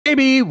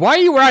Baby, why are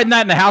you riding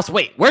that in the house?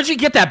 Wait, where'd you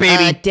get that,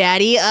 baby?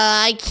 Daddy,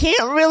 I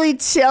can't really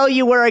tell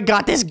you where I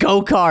got this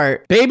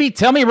go-kart. Baby,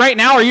 tell me right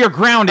now or you're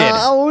grounded.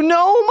 Oh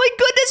no, my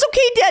goodness.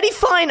 Okay, Daddy,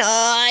 fine.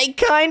 I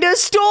kinda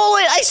stole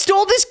it. I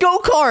stole this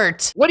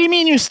go-kart. What do you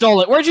mean you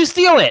stole it? Where'd you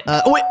steal it?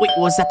 Wait,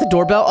 was that the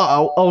doorbell?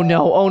 Oh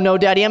no,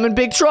 Daddy, I'm in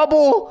big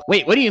trouble.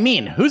 Wait, what do you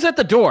mean? Who's at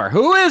the door?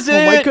 Who is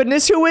it? Oh my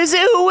goodness, who is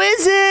it? Who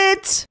is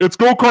it? It's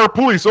go-kart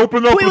police.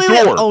 Open up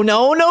the door. Oh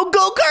no,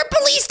 go-kart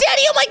police,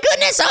 Daddy. Oh my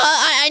goodness.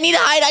 I need to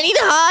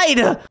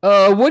hide.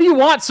 What do you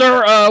want,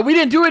 sir? We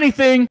didn't do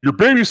anything. Your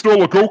baby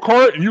stole a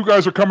go-kart, and you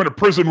guys are coming to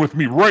prison with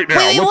me right now.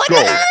 Wait, Let's what? go.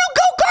 No,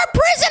 go-kart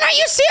prison. Are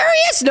you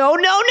serious? No,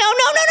 Daddy.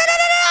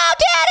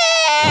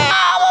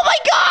 Oh my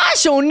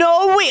gosh. Oh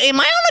no, wait, am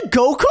I on a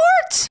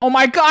go-kart? Oh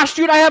my gosh,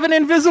 dude, I have an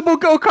invisible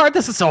go-kart.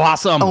 This is so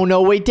awesome. Oh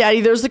no, wait, Daddy,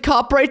 there's the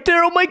cop right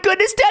there. Oh my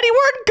goodness, Daddy,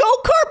 we're in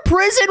go-kart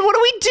prison. What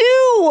do we do?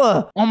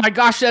 Oh my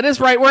gosh, that is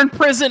right. We're in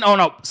prison. Oh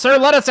no, sir,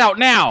 let us out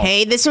now.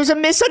 Hey, this was a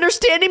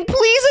misunderstanding.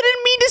 Please, I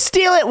didn't mean to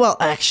steal it. Well,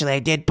 actually, I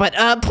did, but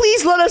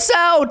please let us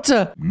out.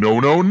 No.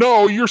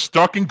 You're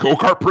stuck in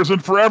go-kart prison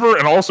forever,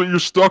 and also you're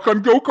stuck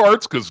on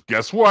go-karts, because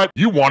guess what?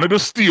 You wanted to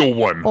steal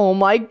one. Oh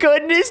my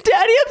goodness,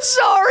 Daddy, I'm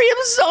sorry.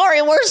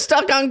 We're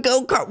stuck on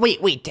go-kart.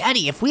 Wait,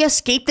 Daddy, if we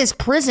escape this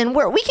prison,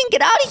 we can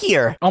get out of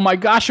here. Oh my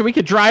gosh, we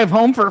could drive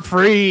home for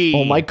free.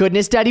 Oh my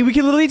goodness, Daddy, we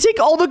can literally take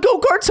all the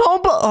go-karts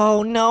home, but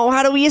oh no,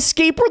 how do we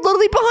escape? We're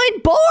literally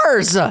behind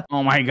bars.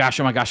 Oh my gosh.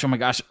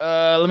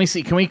 Let me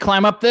see. Can we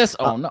climb up this?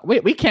 Oh no,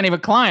 wait, we can't even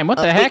climb. What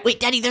the heck? Wait,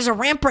 Daddy, there's a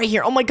ramp right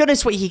here. Oh my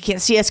goodness, wait, he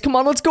can't see us. Come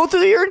on, let's go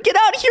through here and get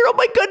out of here. Oh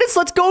my goodness,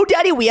 let's go,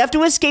 Daddy. We have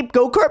to escape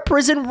go-kart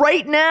prison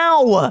right now.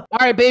 All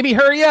right, baby,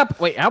 hurry up.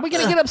 Wait, how are we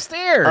gonna get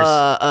upstairs?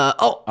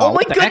 Oh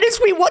my goodness,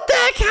 wait, what the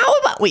heck? How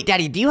about, wait,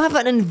 Daddy, do you have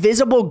an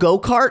invisible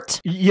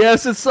go-kart?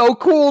 Yes, it's so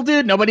cool,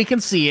 dude. Nobody can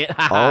see it.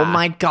 Oh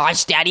my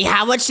gosh, Daddy,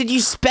 how much did you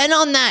spend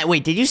on that?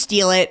 Wait, did you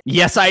steal it?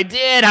 Yes, I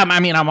did.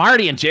 I'm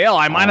already in jail.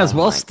 I might as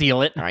well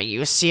steal it. Are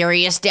you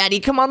serious, Daddy?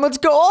 Come on, let's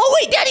go. Oh,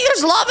 wait, Daddy,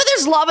 there's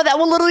lava. That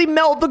will literally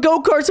melt the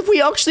go-karts if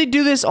we actually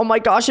do this. Oh my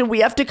gosh, and we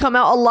have to come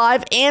out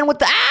alive and with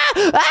the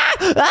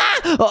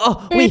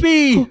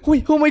Baby.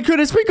 Wait, oh my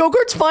goodness, my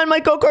go-kart's fine. My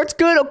go-kart's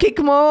good. Okay,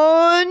 come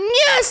on.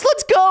 Yes,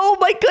 let's go. Oh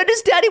my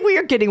goodness, Daddy, we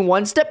are getting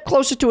one step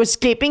closer to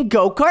escaping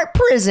go-kart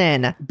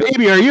prison.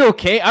 Baby, are you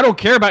okay? I don't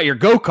care about your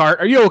go-kart.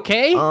 Are you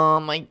okay? Oh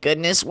my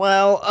goodness.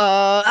 Well,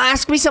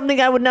 ask me something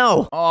I would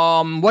know.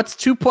 What's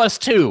 2 plus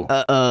 2?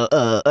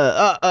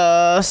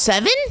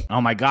 7?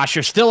 Oh my gosh,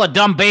 you're still a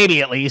dumb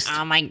baby at least.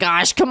 Oh my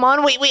gosh, come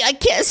on, wait, I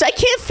can't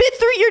fit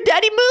through your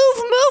Daddy. Move.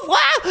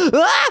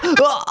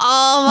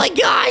 Oh my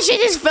gosh, I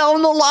just fell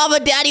in the lava,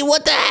 Daddy.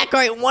 What the heck? All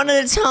right, one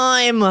at a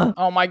time.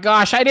 Oh my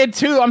gosh, I did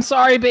too. I'm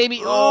sorry,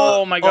 baby.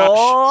 Oh my gosh.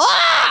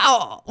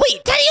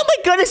 Wait, Daddy, oh my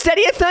goodness,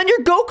 Daddy, I found your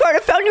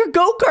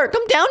go-kart.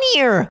 Come down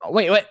here.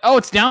 Wait. Oh,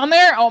 it's down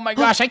there? Oh my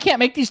gosh, I can't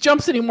make these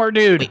jumps anymore,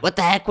 dude. Wait, what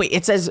the heck? Wait,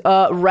 it says,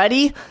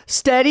 ready,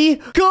 steady,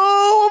 go.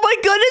 Oh my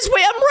goodness,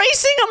 wait, I'm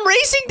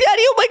racing,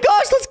 Daddy. Oh my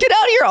gosh, let's get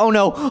out of here. Oh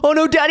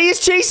no, Daddy is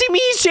chasing me.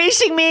 He's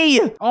chasing me.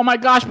 Oh my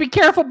gosh, be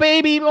careful,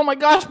 baby. Oh my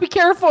gosh, be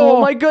careful.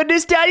 Oh my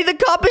goodness, Daddy, the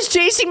cop is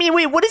chasing me.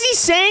 Wait, what is he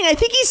saying? I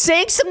think he's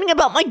saying something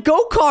about my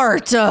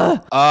go-kart.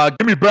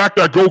 Give me back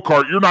that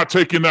go-kart. You're not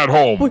taking that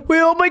home. Wait,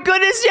 oh my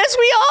goodness, yes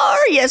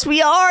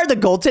we are. The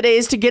goal today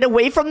is to get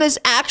away from this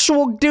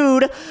actual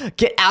dude,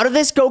 get out of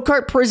this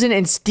go-kart prison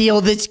and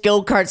steal this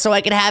go-kart so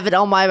I can have it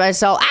all by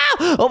myself.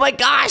 Ow! Oh my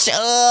gosh.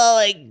 Oh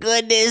my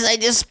goodness, I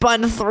just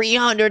spun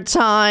 300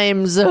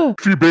 times.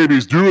 If you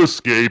babies do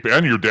escape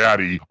and your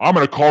daddy, I'm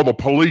gonna call the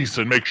police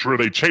and make sure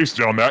they chase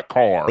down that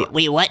car.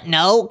 Wait, what?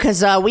 No?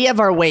 Because we have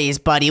our ways,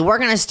 buddy. We're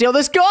gonna steal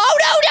this go. Oh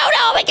no,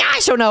 oh my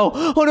gosh, oh no,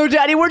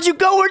 Daddy, where'd you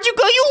go?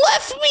 You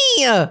left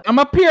me. I'm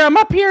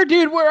up here,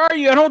 dude. Where are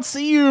you? I don't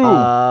see you.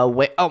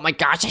 Wait, oh my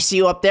gosh, I see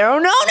you up there. Oh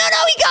no,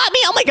 he got me.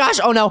 Oh my gosh,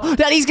 oh no,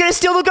 Daddy's gonna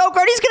steal the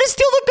go-kart.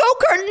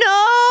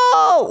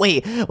 No.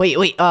 Wait,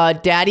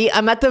 Daddy,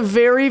 I'm at the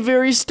very,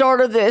 very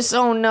start of this.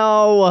 Oh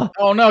no.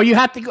 Oh no, you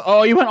have to go.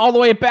 Oh, you went all the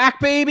way back,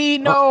 baby?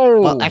 No.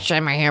 Well, actually,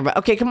 I'm right here, but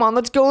okay, come on,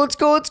 let's go,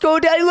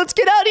 Daddy, let's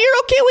get out of here.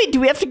 Okay, wait, do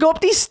we have to go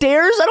up these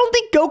stairs? I don't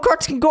think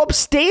go-karts can go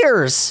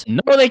upstairs.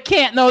 No, they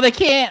can't.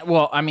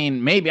 Well, I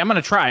mean, maybe. I'm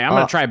gonna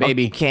try,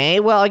 baby. Okay,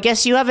 well, I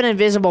guess you have an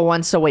invisible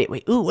one, so wait.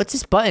 Ooh, what's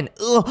this button?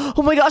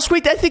 Oh my gosh,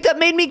 wait, I think that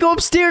made me go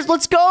upstairs.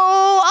 Let's go.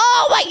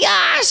 Oh my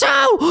gosh.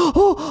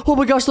 Oh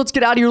my gosh, let's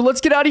get out of here.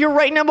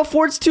 Right now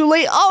before it's too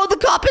late. Oh, the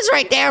cop is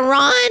right there.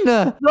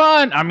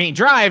 Run. I mean,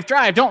 drive.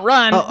 Don't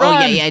run. Run.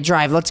 Oh, yeah,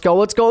 drive. Let's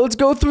go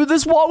through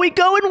this wall we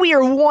go, and we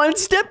are one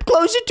step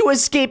closer to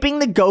escaping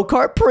the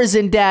go-kart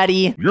prison,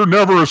 Daddy. You're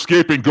never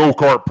escaping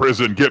go-kart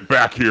prison. Get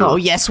back here. Oh,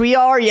 yes, we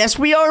are.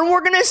 And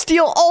we're gonna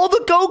steal all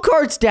the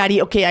go-karts,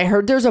 Daddy. Okay, I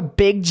heard there's a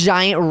big,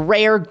 giant,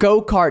 rare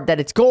go-kart that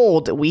it's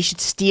gold. We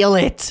should steal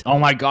it. Oh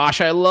my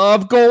gosh, I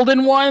love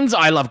golden ones.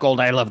 I love gold.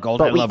 I love gold.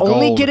 But I love we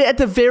only gold. get it at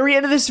the very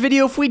end of this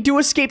video if we do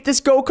escape this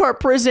go-kart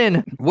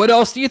prison. What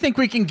else do you think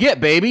we can get,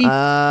 baby?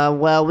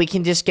 Well, we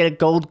can just get a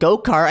gold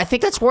go-kart. I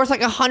think that's worth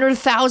like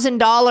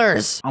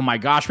 $100,000. Oh my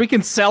gosh, we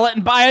can sell it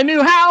and buy a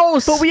new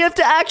house. But we have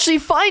to actually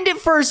find it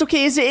first.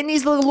 Okay, is it in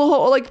these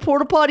little like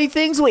porta potty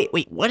things? Wait,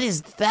 what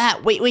is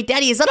that? Wait,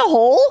 Daddy, is that a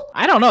hole?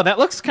 I don't know. That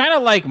looks kind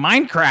of like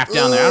Minecraft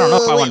down there. I don't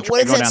know if I want to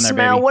try to go down there,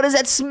 baby. What does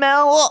that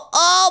smell?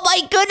 Oh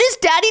my goodness,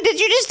 Daddy, did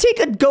you just take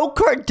a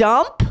go-kart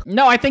dump?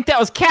 No, I think that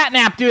was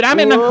catnap, dude. I'm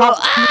in the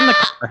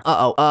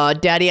car.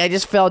 Daddy, I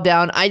just fell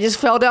down. And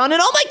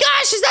oh my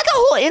gosh, is that the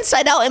whole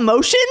Inside Out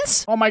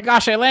emotions? Oh my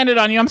gosh, I landed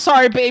on you. I'm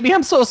sorry, baby.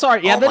 I'm so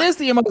sorry. Yeah, that is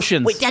the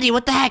emotions. Wait, Daddy,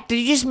 what the heck? Did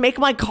you just make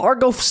my car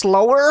go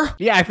slower?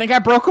 Yeah, I think I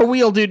broke a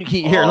wheel, dude.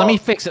 Here, let me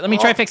fix it. Let me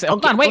try to fix it.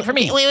 Hold on, wait for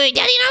me. Wait,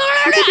 Daddy, no.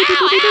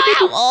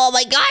 Oh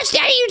my gosh,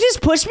 Daddy, you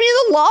just pushed me in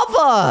the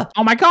lava.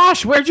 Oh my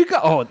gosh, where'd you go?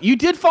 Oh, you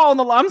did fall in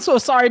the lava. I'm so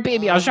sorry,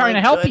 baby. I was trying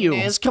to help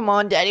you. Come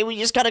on, Daddy, we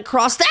just gotta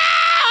cross that.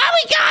 Oh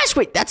my gosh,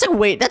 wait, that's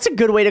a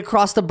good way to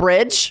cross the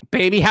bridge.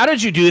 Baby, how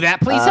did you do that?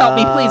 Please help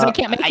me, please. I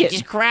can't make it. I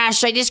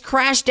just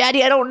crashed,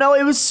 Daddy. I don't know.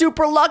 It was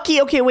super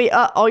lucky. Okay, wait.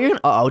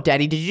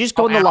 Daddy, did you just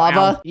go in the lava?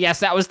 Ow. Yes,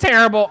 that was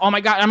terrible. Oh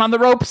my god, I'm on the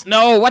ropes.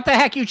 No, what the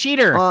heck, you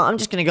cheater? I'm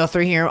just gonna go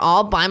through here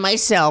all by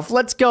myself.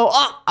 Let's go.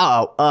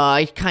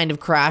 I kind of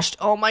crashed.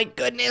 Oh my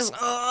goodness.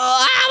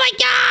 Oh my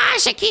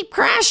gosh, I keep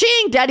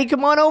crashing. Daddy,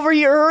 come on over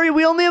here. Hurry.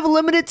 We only have a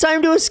limited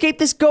time to escape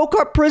this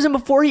go-kart prison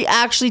before he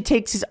actually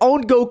takes his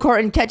own go-kart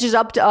and catches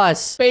up to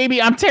us.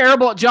 Baby, I'm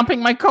terrible at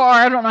jumping my car.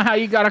 I don't know how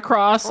you got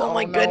across. Oh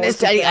my goodness,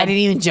 Daddy, I didn't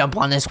even jump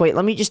on this. Wait,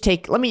 let me just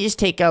take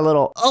a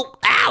little. Oh,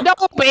 ow. No,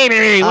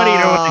 baby, what are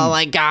you doing? Oh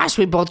my gosh,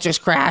 we both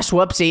just crashed.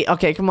 Whoopsie.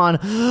 Okay, come on.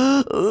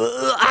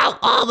 Ow.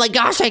 Oh my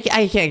gosh, I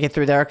can't get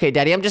through there. Okay,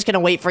 Daddy, I'm just gonna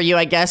wait for you,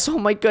 I guess. Oh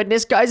my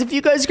goodness, guys, if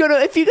you guys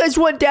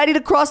want Daddy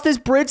to cross this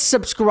bridge,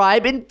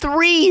 subscribe in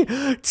 3,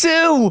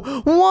 2,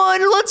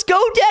 1. Let's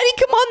go, Daddy.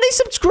 Come on,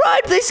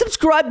 they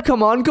subscribed.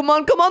 Come on.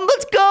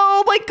 Let's go.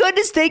 Oh my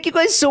goodness, thank you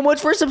guys so much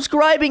for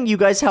subscribing. You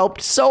guys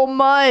helped so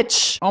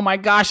much. Oh my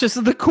gosh, this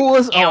is the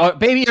coolest. Oh,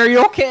 baby, are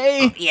you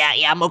okay? Yeah,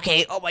 I'm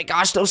okay. Oh my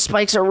gosh, those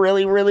spikes are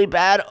really, really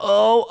bad.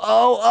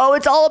 Oh,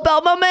 it's all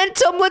about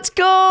momentum. Let's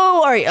go.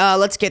 All right,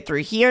 let's get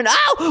through here.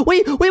 Ow,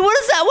 wait, what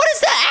is that?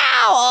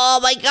 Ow, oh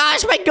my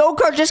gosh, my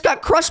go-kart just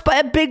got crushed by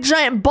a big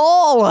giant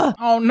ball.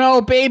 Oh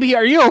no, baby,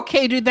 are you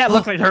okay, dude? That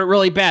looked like it hurt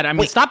really bad. I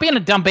mean, stop being a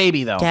dumb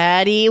baby, though.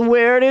 Daddy,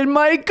 where did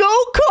my go-kart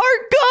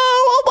go?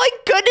 Oh my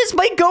goodness,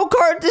 my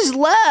go-kart is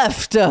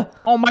left.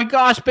 Oh my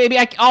gosh, baby,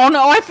 oh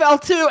no, I fell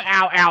too.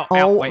 Ow.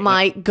 Oh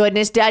my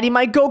goodness, Daddy,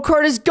 my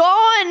go-kart is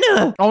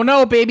gone. Oh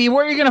no, baby,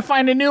 where are you gonna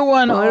find a new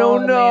one? I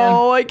don't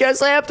know. Man. I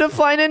guess I have to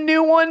find a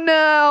new one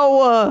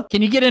now.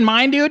 Can you get in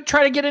mine, dude?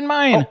 Try to get in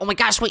mine. Oh my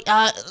gosh, wait,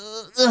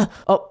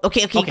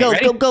 okay,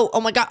 go.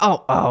 Oh my god.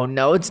 Oh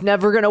no, it's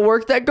never gonna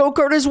work. That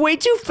go-kart is way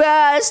too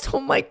fast. Oh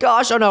my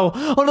gosh. Oh no,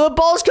 the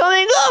ball's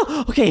coming.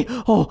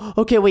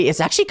 Okay, wait, it's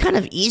actually kind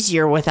of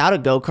easier without a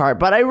go-kart,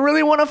 but I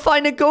really want to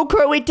find a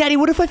go-kart. Wait, Daddy,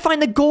 what if I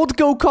find the gold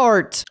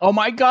go-kart? Oh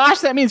my gosh,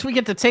 that means we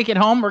get to take it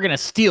home. We're gonna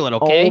steal it,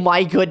 okay? Oh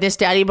my goodness,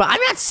 Daddy, but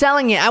I'm not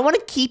selling it. I want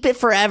to keep it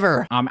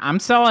forever. I'm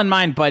selling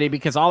mine, buddy,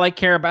 because all I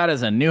care about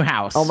is a new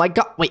house. Oh my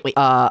god, wait.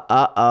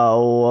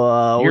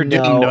 You're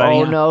doomed, buddy.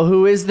 Oh no,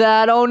 who is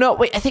that? Oh no,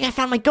 wait, I think I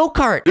found my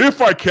go-kart.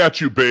 If I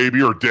catch you,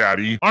 baby or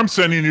daddy, I'm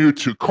sending you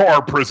to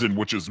car prison,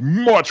 which is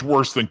much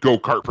worse than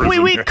go-kart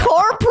prison. Wait,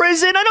 car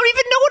prison? I don't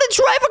even know how to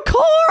drive a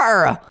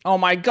car. Oh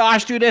my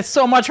gosh, dude, it's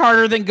so much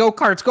harder than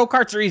go-karts.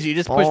 Go-karts are easy. You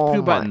just push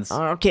 2 buttons.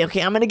 Okay,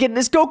 I'm gonna get in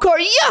this go-kart.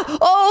 Yeah!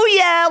 Oh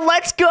yeah,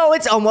 let's go.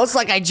 It's almost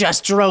like I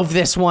just drove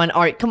this one.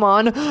 All right, come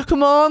on,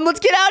 let's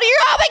get out of here.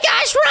 Oh my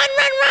gosh, run.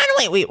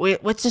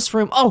 Wait, what's this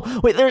room? Oh,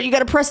 wait, there, you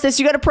gotta press this,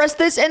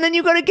 and then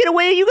you gotta get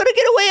away.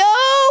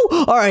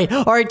 Oh! All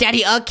right,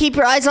 Daddy, keep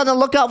your eyes on the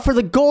lookout for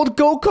the gold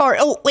go-kart.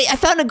 Oh, wait, I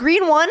found a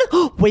green one.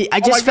 Wait, I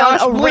just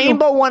found a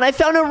rainbow one.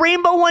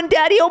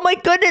 Daddy. Oh my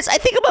goodness, I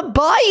think I'm gonna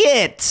buy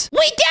it.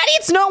 Wait, Daddy,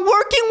 it's not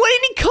working. Why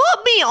didn't he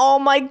cut me? Oh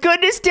my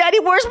goodness, Daddy,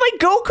 where's my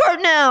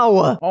go-kart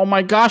now? Oh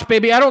my gosh,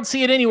 baby, I don't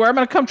see it anywhere. I'm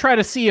gonna come try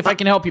to see if I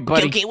can help you,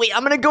 buddy. Okay, wait,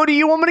 I'm gonna go to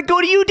you,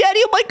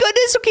 Daddy. Oh my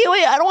goodness. Okay,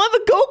 wait, I don't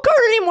have a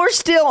go-kart anymore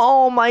still.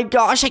 Oh my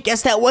gosh, I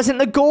guess that wasn't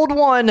the gold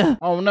one.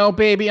 Oh no,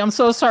 baby, I'm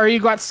so sorry you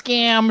got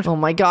scammed. Oh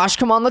my gosh,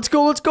 come on, let's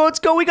go.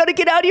 We gotta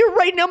get out of here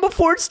right now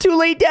before it's too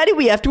late, Daddy.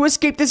 We have to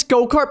escape this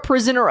go-kart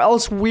prison or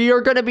else we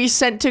are gonna be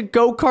sent to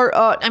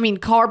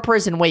car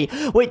prison. Wait,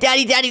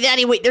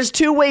 Daddy, wait, there's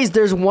 2 ways.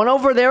 There's one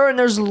over there and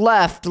there's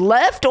left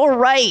or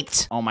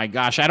right? Oh my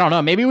gosh, I don't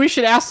know. Maybe we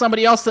should ask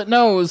somebody else that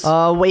knows.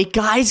 Wait,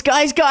 guys,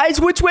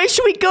 which way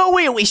should we go?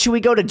 Wait, should we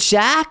go to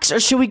Jack's or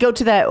should we go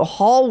to that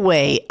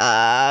hallway?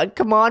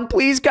 Come on,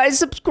 please, guys,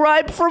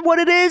 subscribe for what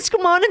it is.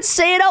 Come on and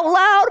say it out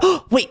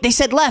loud. Wait, they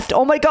said left.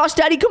 Oh my gosh,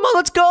 Daddy, come on,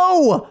 let's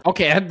go.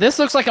 Okay, this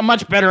looks like a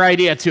much better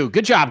idea too.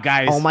 Good job,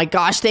 guys. Oh my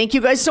gosh, thank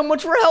you guys so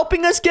much for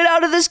helping us get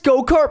out of this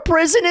go-kart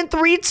prison. In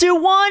 3, 2,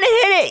 1, hit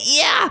it.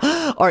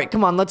 Yeah. All right,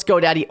 come on, let's go,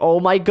 Daddy. Oh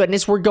my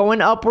goodness, we're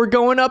going up,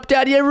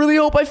 Daddy. I really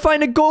hope I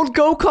find a gold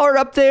go-kart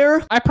up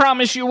there. I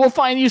promise you we'll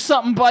find you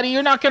something something, buddy.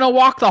 You're not gonna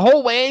walk the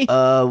whole way.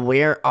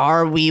 Where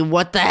are we?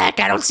 What the heck?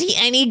 I don't see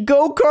any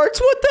go-karts.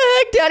 What the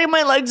heck? Daddy,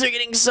 my legs are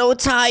getting so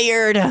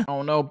tired.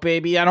 Oh no,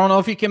 baby. I don't know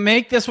if you can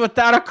make this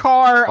without a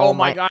car. Oh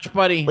my gosh,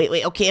 buddy.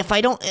 Wait. Okay, if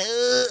I don't...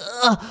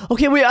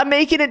 okay, wait. I'm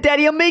making it,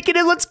 Daddy. I'm making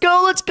it. Let's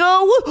go.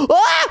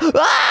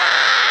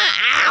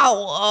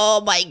 Ow!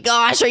 Oh my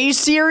gosh. Are you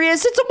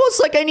serious? It's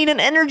almost like I need an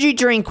energy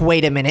drink.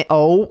 Wait a minute.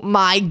 Oh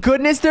my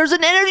goodness. There's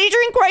an energy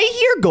drink right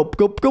here. Go.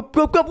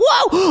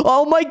 Whoa!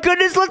 Oh my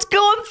goodness. Let's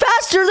go. I'm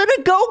faster than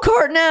a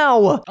go-kart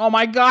now. Oh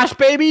my gosh,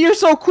 baby. You're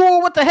so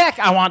cool. What the heck?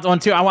 I want one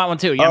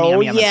too.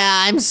 Yummy.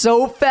 Yeah. I'm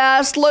so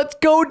fast. Let's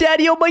go,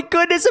 Daddy. Oh my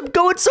goodness. I'm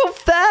going so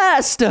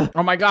fast.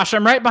 Oh my gosh.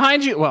 I'm right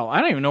behind you. Well,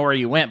 I don't even know where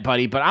you went,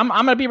 buddy, but I'm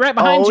going to be right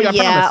behind you. I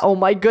promise. Oh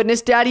my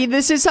goodness, Daddy.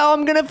 This is how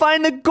I'm going to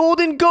find the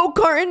golden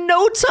go-kart in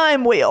no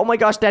time. Wait. Oh my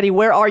gosh, Daddy.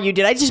 Where are you?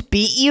 Did I just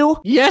beat you?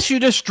 Yes, you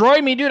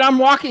destroyed me, dude. I'm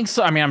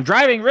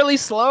driving really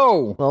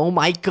slow. Oh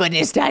my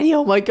goodness, Daddy.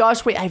 Oh my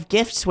gosh. Wait, I have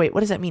gifts. Wait, what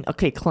does that mean?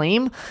 Okay,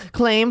 claim.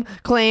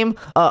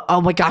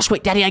 Oh my gosh.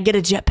 Wait, Daddy, I get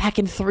a jetpack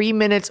in 3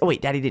 minutes. Oh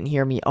wait, Daddy didn't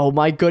hear me. Oh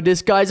my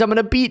goodness, guys. I'm going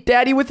to beat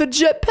Daddy with a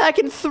jetpack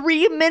in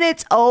 3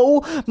 minutes.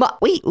 Oh my.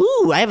 Wait,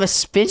 ooh, I have a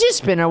fidget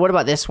spinner. What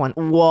about this one?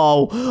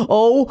 Whoa.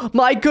 Oh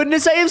my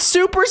goodness. I have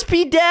super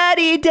speed,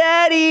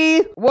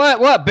 Daddy.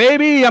 What,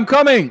 baby? I'm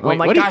coming. Oh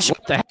my gosh.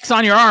 What the heck's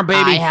on your arm,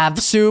 baby? I have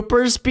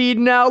super speed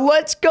now.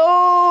 Let's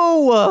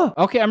go.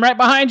 Okay, I'm right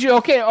behind you.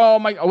 Okay. Oh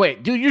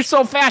wait, dude, you're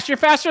so fast. You're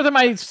faster than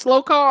my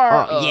slow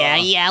car.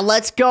 Yeah.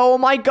 Let's go. Oh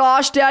my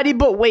gosh, Daddy.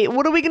 But wait,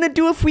 what are we gonna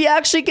do if we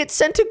actually get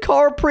sent to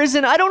car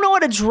prison? I don't know how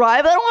to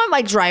drive. I don't have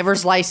my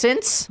driver's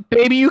license.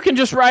 Baby, you can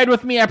just ride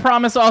with me. I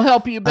promise I'll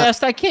help you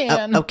best I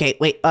can. Okay,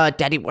 wait,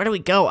 Daddy, where do we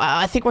go?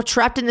 I think we're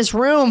trapped in this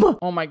room.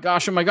 Oh my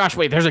gosh.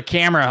 Wait, there's a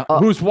camera.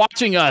 Who's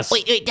watching us?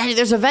 Wait, Daddy,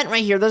 there's a vent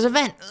right here. There's a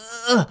vent.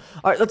 All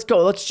right, let's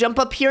go. Let's jump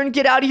up here and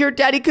get out of here,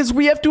 Daddy, because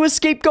we have to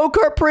escape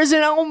go-kart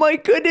prison. Oh my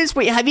goodness.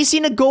 Wait, have you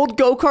seen a gold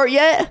go-kart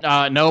yet?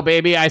 No,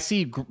 baby. I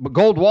see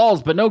gold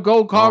walls, but no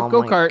gold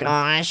go-kart.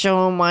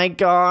 Oh my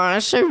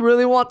gosh. I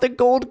really want the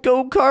gold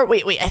go-kart.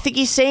 Wait, I think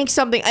he's saying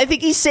something.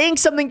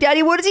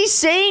 Daddy. What is he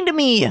saying to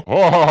me?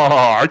 Oh,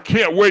 I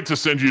can't wait to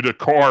send you to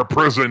car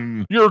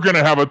prison. You're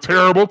gonna have a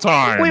terrible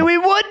time. Wait,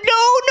 what? No,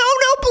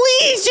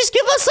 please. Just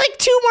give us like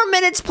 2 more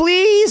minutes,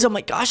 please. Oh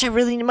my gosh, I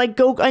really need my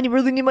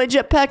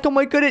jetpack. Oh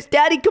my goodness.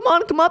 Daddy, come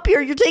up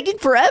here. You're taking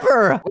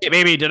forever. Wait,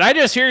 baby, did I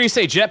just hear you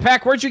say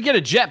jetpack? Where'd you get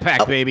a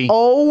jetpack, baby?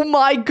 Oh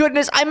my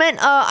goodness. I meant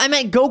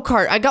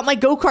go-kart. I got my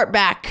go-kart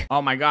back.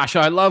 Oh my gosh,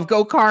 I love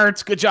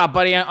go-karts. Good job,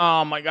 buddy.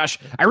 Oh my gosh.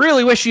 I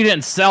really wish you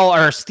didn't sell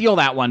or steal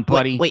that one,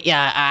 buddy. Wait,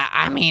 yeah,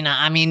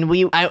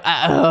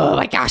 oh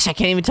my gosh, I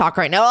can't even talk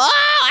right now.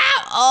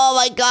 Oh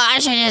my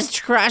gosh, I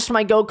just crashed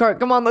my go-kart.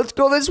 Come on, let's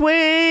go this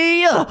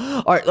way.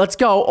 All right, let's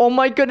go. Oh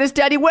my goodness,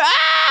 Daddy. Oh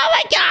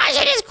my gosh,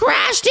 I just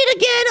crashed it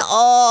again.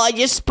 Oh, I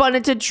just spun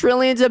into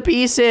trillions of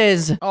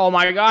pieces. Oh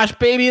my gosh,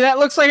 baby, that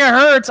looks like it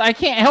hurts. I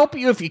can't help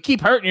you if you keep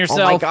hurting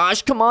yourself. Oh my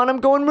gosh, come on, I'm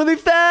going really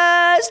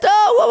fast.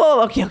 Oh,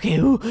 whoa. Okay.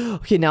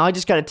 Okay, now I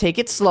just gotta take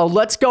it slow.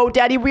 Let's go,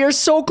 Daddy. We are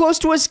so close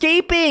to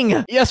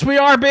escaping. Yes, we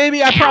are,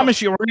 baby. I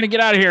promise you, we're gonna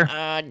get out of here.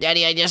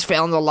 Daddy, I just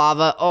fell in the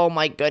lava. Oh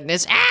my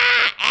goodness.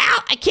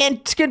 Ow, I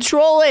can't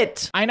control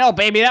it. I know,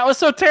 baby. That was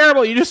so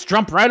terrible. You just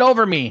jumped right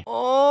over me.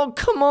 Oh,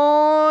 come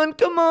on.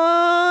 No.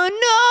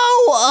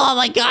 Oh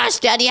my gosh,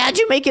 Daddy, how'd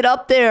you make it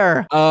up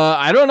there?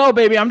 I don't know,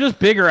 baby. I'm just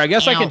bigger. I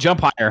guess I can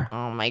jump higher.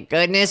 Oh my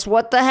goodness,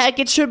 what the heck?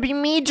 It should be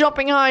me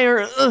jumping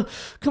higher.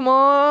 Come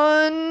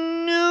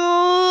on. No.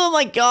 Oh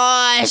my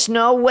gosh,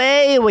 no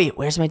way. Wait,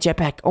 where's my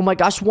jetpack? Oh my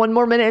gosh, 1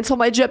 more minute until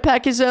my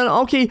jetpack is in.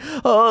 Okay.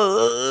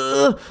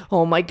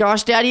 Oh my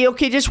gosh, Daddy.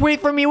 Okay, just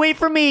wait for me. Wait,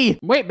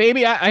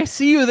 baby, I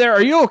see you there.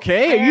 Are you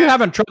okay? Are you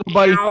having trouble,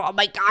 buddy? Oh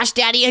my gosh,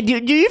 Daddy.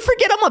 Do you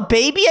forget I'm a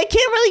baby? I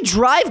can't really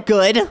drive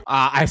good.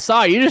 I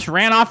saw you just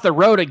ran off the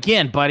road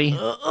again, buddy.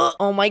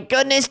 Oh my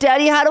goodness,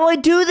 Daddy. How do I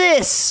do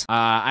this?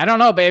 I don't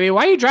know, baby.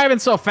 Why are you driving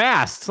so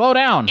fast? Slow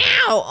down.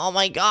 Ow. Oh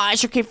my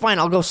gosh. Okay, fine.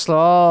 I'll go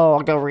slow.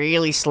 I'll go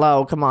really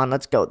slow. Come on,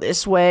 let's go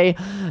this way,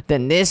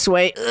 then this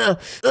way.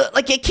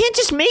 Like, I can't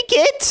just make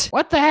it.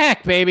 What the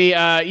heck, baby?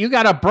 You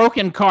got a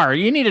broken car.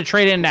 You need to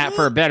trade in that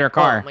for a better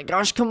car. Oh my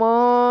gosh, come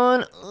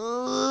on.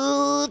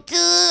 Oh,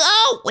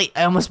 wait,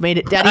 I almost made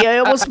it, Daddy. I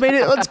almost made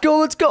it. Let's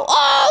go.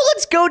 Oh,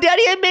 let's go,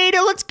 Daddy. I made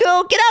it. Let's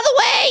go. Get out of the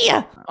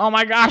way. Oh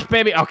my gosh,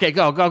 baby. Okay,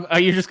 go. Are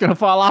you just gonna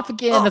fall off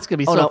again? That's gonna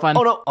be so fun.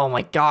 Oh no. Oh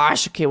my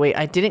gosh. Okay, wait.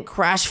 I didn't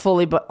crash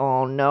fully, but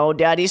oh no,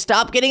 Daddy,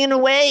 stop getting in the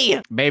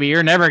way. Baby,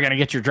 you're never gonna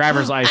get your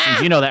driver's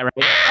license. You know that, right?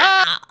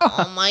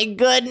 Oh my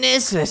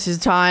goodness. This is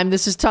time.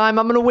 I'm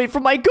gonna wait for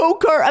my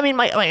go-kart. I mean,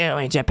 my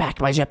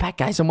jetpack,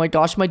 guys. Oh my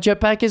gosh, my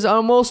jetpack is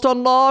almost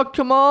unlocked.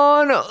 Come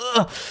on.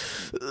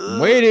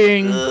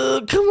 Waiting.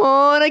 Come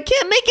on. I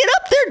can't make it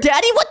up there,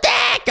 Daddy. What the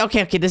heck?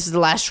 Okay. This is the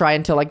last try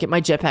until I get my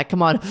jetpack.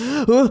 Come on.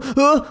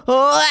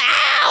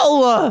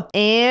 Ow!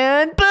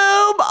 And boom.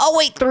 Oh,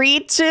 wait. 3,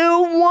 2,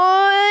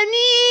 1.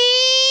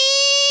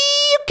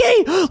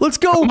 way. Let's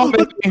go. on,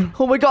 baby.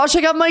 Oh my gosh,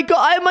 I have my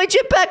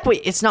jetpack.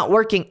 Wait, it's not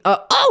working.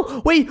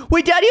 Oh, wait,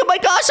 Daddy. Oh my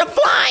gosh, I'm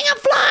flying.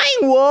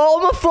 Whoa,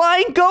 I'm a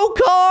flying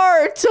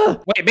go-kart.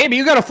 Wait, baby,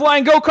 you got a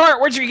flying go-kart?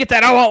 Where'd you get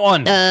that? I want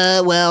one.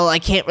 Well, I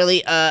can't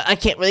really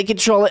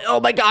control it. Oh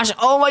my gosh.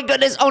 Oh my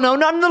goodness. Oh no,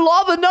 not in the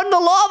lava.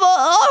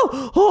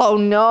 Oh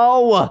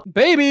no.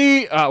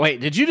 Baby,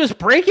 wait, did you just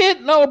break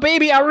it? No,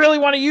 baby, I really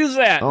want to use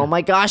that. Oh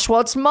my gosh,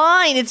 well, it's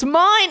mine.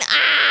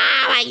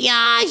 Ah, my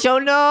gosh. Oh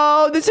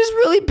no, this is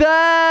really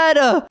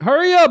bad.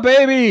 Hurry up,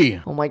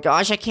 baby. Oh my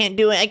gosh, I can't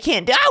do it.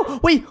 Oh,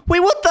 wait,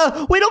 what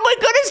the? Wait, oh my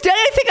goodness, Daddy,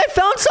 I think I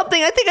found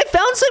something.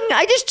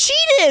 I just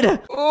cheated.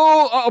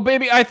 Oh,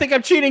 baby, I think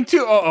I'm cheating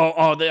too.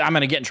 I'm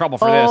gonna get in trouble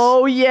for this.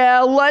 Oh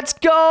yeah, let's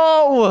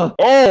go.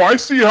 Oh, I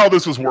see how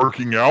this is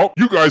working out.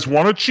 You guys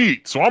want to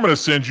cheat, so I'm going to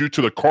send you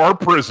to the KART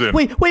prison.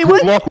 Wait, Good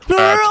what? luck with No,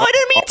 that. I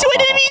didn't mean to.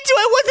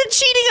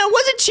 I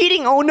wasn't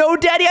cheating. Oh no,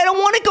 Daddy, I don't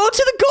want to go to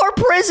the KART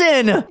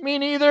prison. Me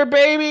neither,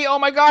 baby. Oh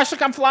my gosh,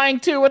 look, I'm flying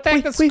too. What the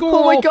heck is school?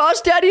 Oh my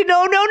gosh, Daddy,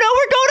 no, we're going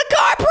to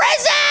KART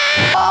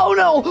prison.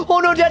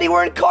 Oh no, Daddy,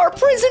 we're in KART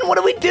prison. What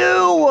do we do?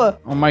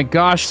 Oh my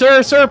gosh,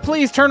 sir,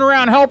 please turn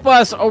around, help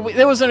us. Oh,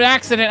 there was an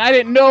accident. I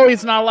didn't know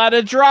he's not allowed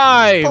to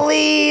drive.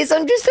 Please,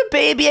 I'm just a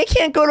baby. I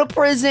can't go to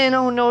prison.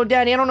 Oh no,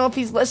 Daddy, I don't know if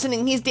he's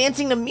listening. He's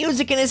dancing to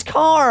music in his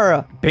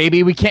car.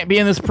 Baby, we can't be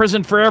in this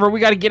prison forever. We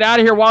got to get out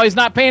of here while he's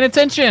not paying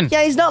attention.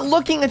 Yeah, he's not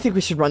looking. I think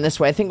we should run this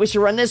way.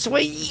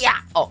 Yeah.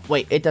 Oh,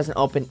 wait, it doesn't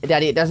open.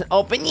 Daddy, it doesn't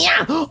open.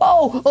 Yeah.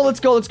 Oh, let's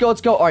go.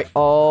 All right.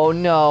 Oh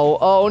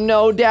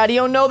no, Daddy.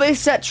 Oh no, they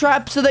set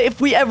traps so that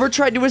if we ever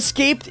tried to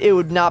escape, it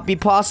would not be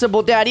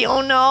possible, Daddy.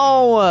 Oh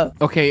no.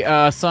 Okay,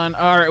 son.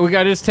 All right, we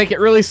got to just take it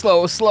really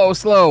slow.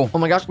 Oh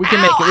my gosh. We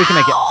can make it.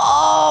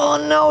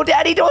 Oh no,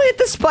 Daddy, don't hit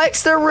the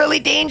spikes. They're really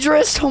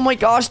dangerous. Oh my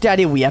gosh,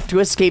 Daddy, we have to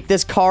escape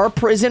this KART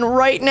prison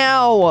right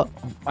now.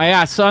 Oh,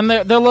 yeah, son,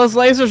 those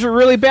lasers are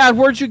really bad.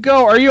 Where'd you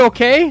go? Are you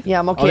okay? Yeah,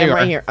 I'm okay.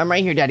 I'm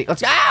right here, Daddy.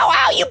 Let's go.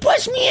 Ow, you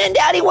pushed me in,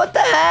 Daddy. What the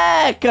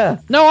heck?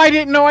 No, I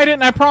didn't.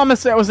 I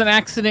promise that was an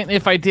accident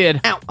if I did.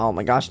 Ow. Oh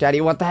my gosh,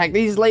 Daddy, what the heck?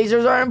 These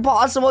lasers are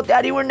impossible,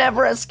 Daddy. We're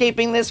never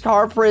escaping this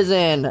KART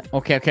prison.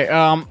 Okay.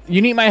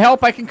 You need my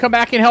help? I can come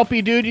back and help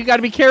you, dude. You got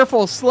to be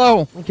careful.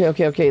 Slow.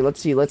 Okay. Let's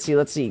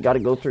see. Got to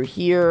go through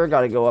here.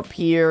 Got to go up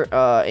here.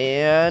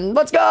 And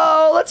let's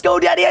go,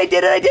 Daddy. I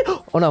did it.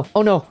 Oh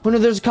no.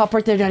 There's a cop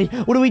right there, Daddy.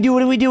 What do we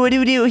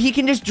do? He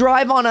can just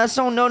drive on us.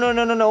 Oh no.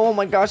 Oh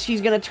my gosh,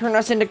 he's gonna turn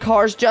us into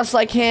cars just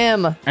like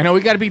him. I know,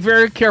 we got to be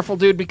very careful,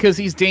 dude, because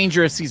he's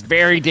dangerous. He's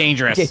very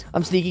dangerous. Okay,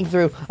 I'm sneaking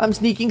through,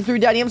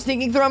 Daddy.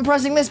 I'm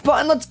pressing this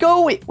button. Let's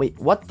go. Wait,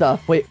 what the?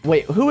 Wait,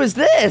 who is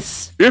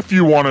this? If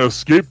you want to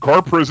escape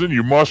KART prison,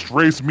 you must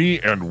race me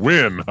and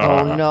win.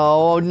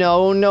 Oh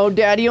no,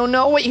 Daddy. Oh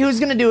no. Wait, who's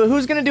gonna do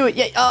it?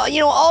 Yeah,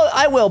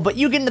 I will, but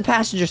you get in the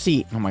passenger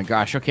seat. Oh my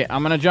gosh. Okay,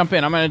 I'm gonna jump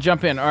in. All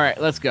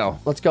right, let's go.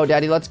 Let's go,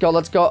 Daddy. Let's go.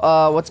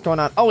 What's going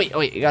on? Oh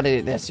wait, you gotta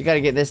do this. You gotta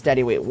get this,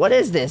 Daddy. Wait, what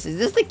is this? Is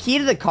this the key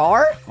to the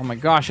car? Oh my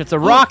gosh, it's a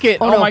rocket.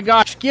 Oh, Oh no. my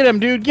gosh, get him,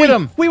 dude, get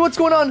him. Wait, what's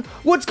going on?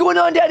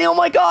 Daddy? Oh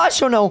my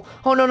gosh. Oh no.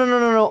 Oh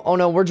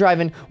no, we're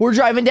driving,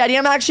 Daddy.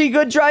 I'm actually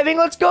good driving.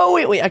 Let's go.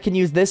 Wait, I can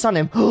use this on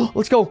him.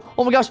 Let's go.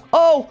 Oh my gosh.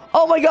 Oh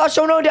my gosh.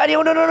 Oh no, Daddy.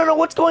 Oh no.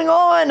 What's going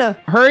on?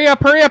 Hurry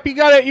up.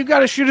 You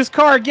gotta shoot his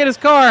car. Get his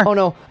car. Oh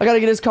no, I gotta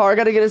get his car.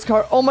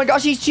 Oh my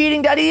gosh, he's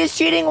cheating, Daddy. He's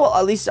cheating. Well,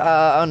 at least,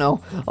 oh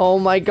no. Oh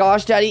my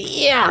gosh, Daddy.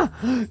 Yeah.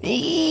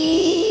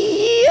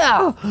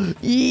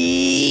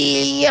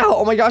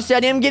 Oh my gosh,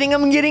 Daddy, I'm getting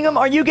him.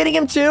 Are you getting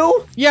him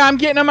too? Yeah, I'm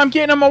getting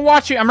him. I'll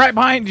watch you. I'm right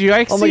behind you.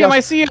 I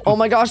see him. Oh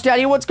my gosh,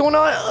 Daddy, what's going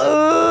on?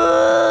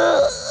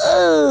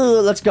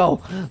 Let's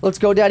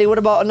go, Daddy. What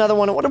about another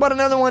one?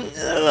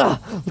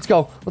 Let's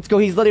go.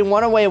 He's letting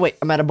one away. Wait,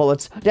 I'm out of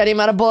bullets. Daddy, I'm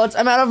out of bullets.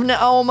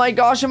 Oh my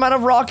gosh, I'm out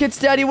of rockets,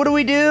 Daddy. What do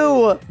we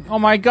do? Oh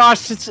my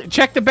gosh,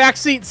 check the back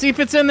seat. See if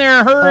it's in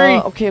there. Hurry.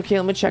 Okay,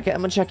 let me check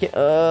it.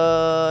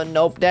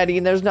 Nope, Daddy,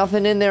 there's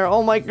nothing in there.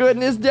 Oh my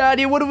goodness,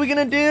 Daddy, what are we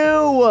gonna do?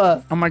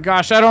 Oh my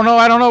gosh, I don't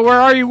know. Where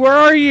are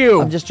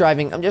you? I'm just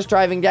driving,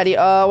 Daddy.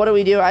 What do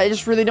we do? I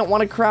just really don't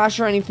want to crash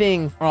or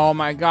anything. Oh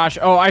my gosh.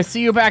 Oh, I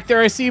see you back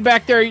there.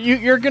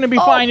 You're gonna be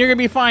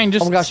fine.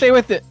 Just stay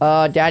with it.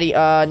 Daddy,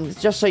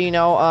 just so you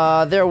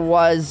know, there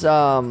was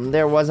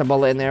a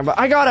bullet in there, but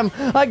I got him,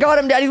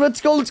 Daddy.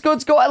 Let's go.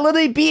 I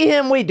literally beat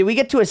him. Wait, do we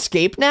get to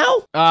escape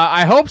now?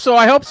 I hope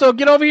so.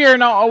 Get over here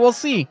and we'll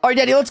see. All right,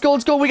 Daddy, let's go.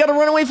 We gotta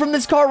run away from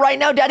this car right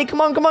now, Daddy.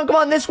 Come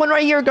on. This one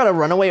right here. Gotta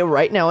run away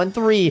right now in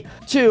 3,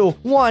 2,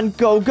 1,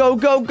 go.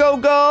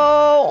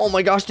 Oh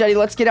my gosh, Daddy,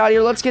 let's get out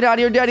of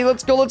here, Daddy.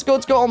 Let's go.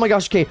 Oh my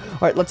gosh, okay. All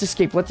right, let's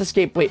escape.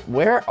 Wait,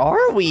 where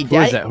are we,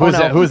 Daddy?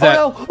 Who's that?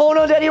 Oh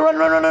no, Daddy,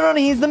 run.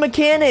 He's the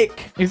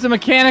mechanic.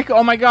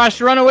 Oh my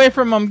gosh, run away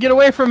from him. Get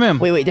away from him.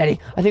 Wait, Daddy,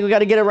 I think we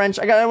gotta get a wrench.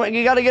 You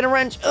gotta get a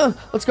wrench.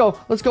 Let's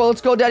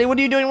go, Daddy. What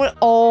are you doing?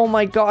 Oh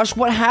my gosh,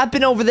 what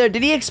happened over there?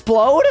 Did he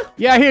explode?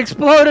 Yeah, he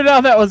exploded.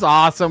 Oh, that was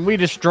awesome. We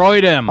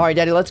destroyed him. All right,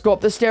 Daddy, let's go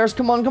up the stairs.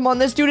 Come on.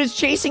 This dude is is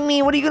chasing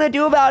me. What are you gonna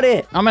do about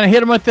it? I'm gonna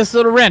hit him with this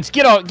little wrench.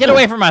 Get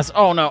away from us.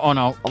 Oh no, oh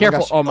no.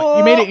 Careful. Oh my,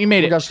 you made it, you made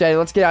Oh my it. gosh, Daddy,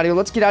 let's get out of here.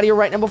 Let's get out of here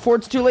right now before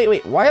it's too late.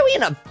 Wait, why are we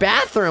in a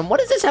bathroom? What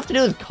does this have to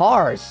do with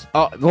cars?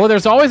 Oh, well,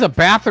 there's always a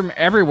bathroom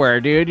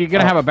everywhere, dude. You're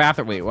gonna have a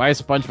bathroom. Wait, why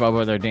is SpongeBob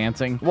over there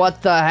dancing?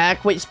 What the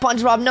heck? Wait,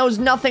 SpongeBob knows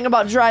nothing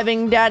about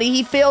driving, Daddy.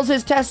 He fails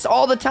his tests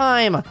all the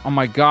time. Oh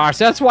my gosh,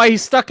 that's why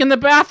he's stuck in the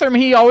bathroom.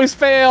 He always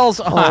fails.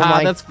 Oh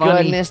my that's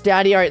funny. goodness,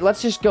 Daddy. All right,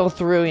 let's just go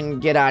through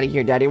and get out of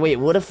here, Daddy. Wait,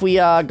 what if we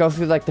go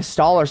through like the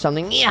stall or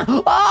something? Yeah.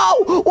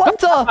 Oh, what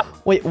the?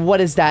 Wait,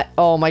 what is that?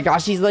 Oh my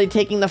gosh, he's literally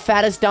taking the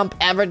fattest dump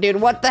ever, dude.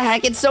 What the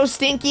heck? It's so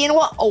stinky and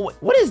what? Oh,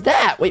 what is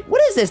that? Wait,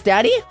 what is this,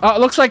 Daddy? Oh, it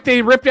looks like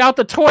they ripped out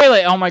the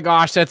toilet. Oh my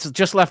gosh, that's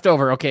just left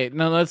over. Okay,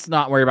 no, let's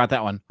not worry about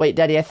that one. Wait,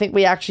 Daddy, I think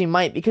we actually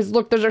might because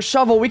look, there's a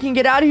shovel. We can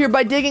get out of here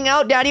by digging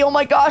out, Daddy. Oh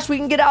my gosh, we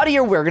can get out of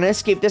here. We're gonna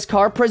escape this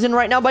car prison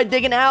right now by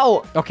digging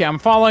out. Okay, I'm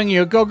following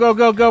you. Go, go,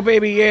 go, go,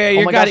 baby. Yeah,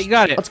 you got it, you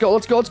got it. Let's go,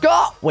 let's go, let's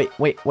go.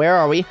 Wait, where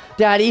are we?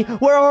 Daddy,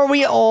 where are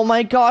we? Oh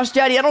my gosh,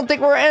 Daddy, I don't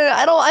think we're in,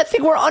 I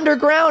think we're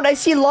underground. I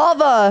see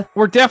lava.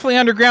 We're definitely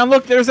underground.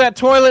 Look, there's that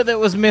toilet that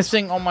was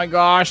missing. Oh my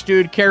gosh,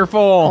 dude, careful.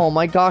 Oh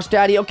my gosh,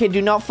 Daddy. Okay,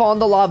 do not fall in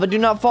the lava. Do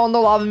not fall in the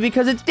lava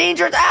because it's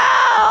dangerous.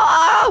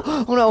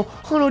 Ow! Oh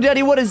no,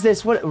 Daddy, what is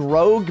this? What?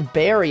 Rogue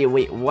berry.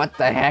 Wait, what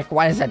the heck?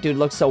 Why does that dude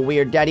look so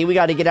weird? Daddy, we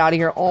gotta get out of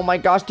here. Oh my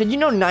gosh, did you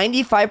know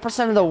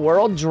 95% of the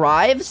world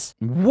drives?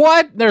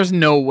 What? There's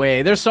no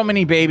way. There's so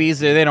many babies,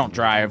 they don't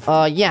drive.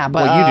 Yeah,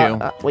 but well, you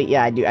do. Wait,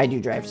 yeah, I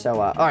do drive. So,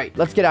 all right,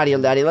 let's get out of here,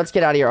 Daddy. Let's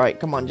get out of here. All right,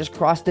 come on, just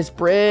cross this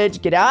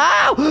bridge. Get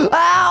out.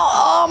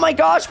 Ow! Oh my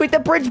gosh, wait, the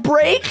bridge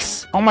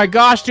breaks. Oh my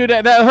gosh, dude,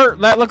 that hurt.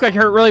 That looked like it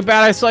hurt really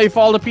bad. I saw you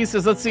fall to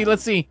pieces. Let's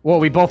see. Whoa,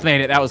 we both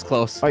made it. That was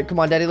close. All right, come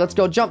on, Daddy. Let's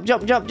go. Jump.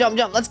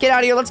 Let's get out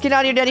of here. Let's get out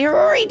of here, Daddy.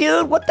 Hurry,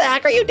 dude. What the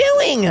heck are you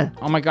doing?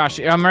 Oh my gosh,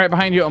 I'm right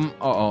behind you.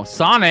 Uh-oh,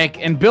 Sonic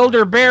and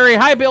Builder Barry.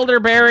 Hi, Builder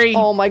Barry.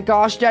 Oh my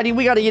gosh, Daddy,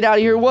 we gotta get out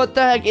of here. What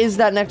the heck is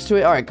that next to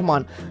it? All right, come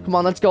on,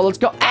 let's go.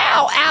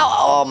 Ow!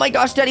 Oh my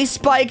gosh, Daddy,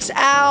 spikes!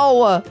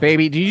 Ow!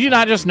 Baby, did you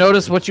not just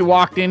notice what you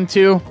walked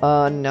into?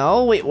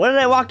 No. Wait, what did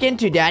I walk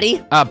into,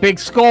 Daddy? A big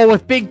skull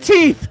with big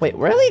teeth. Wait,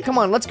 really? Come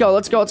on, let's go.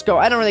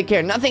 I don't really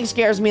care. Nothing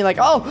scares me like,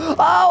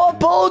 a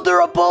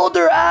boulder!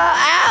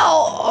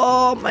 Ow!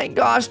 Oh my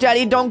gosh,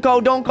 Daddy, don't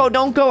go!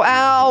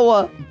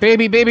 Ow!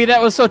 Baby,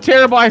 that was so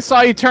terrible. I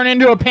saw you turn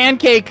into a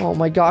pancake. Oh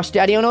my gosh,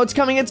 Daddy. Oh no, it's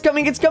coming.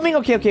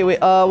 Okay, wait,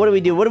 what do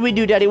we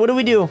do, Daddy? What do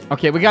we do?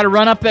 Okay, we gotta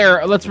run up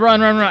there. Let's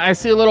run. I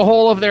see a little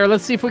hole over there.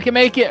 Let's see if we can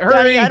make it.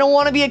 Hurry. Daddy, I don't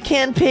want to be a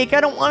pancake.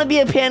 I don't want to be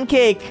a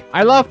pancake.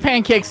 I love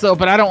pancakes though,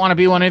 but I don't want to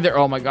be one either.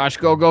 Oh my gosh,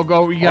 go.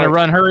 You gotta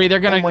run. Hurry. They're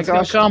gonna,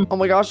 gonna come. Oh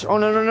my gosh. Oh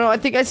no. I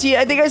think I see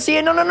it.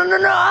 No.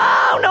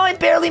 Oh no, I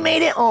barely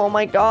made it. Oh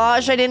my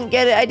gosh, I didn't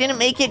get it. I didn't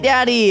make it,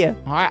 Daddy.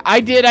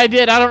 I did. I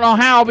don't know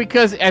how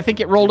because I think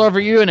it rolled over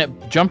you and it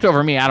jumped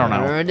over me. I don't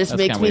know. This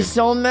makes me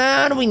so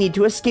mad. We need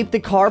to escape the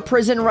car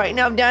prison right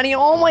now, Daddy.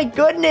 Oh my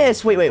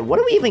goodness. Wait. What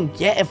do we even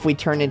get if we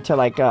turn into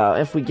like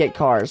if we get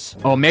cars?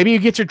 Oh, maybe you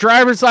get your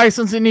driver's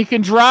license and you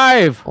can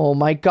drive. Oh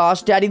my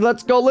gosh, Daddy.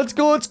 Let's go.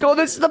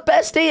 This is the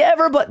best day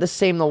ever, but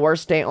the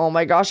worst day. Oh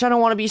my gosh, I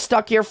don't want to be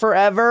stuck here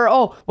forever.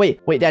 Oh, wait,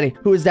 Daddy.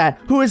 Who is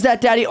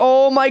that, Daddy?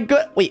 Oh my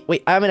good. Wait.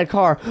 I'm in a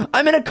car,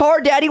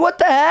 Daddy. What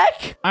the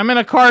heck? I'm in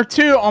a car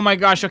too. Oh my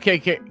gosh. Okay.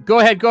 Go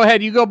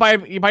ahead. You go by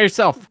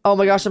yourself. Oh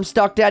my gosh, I'm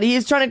stuck, Daddy.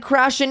 He's trying to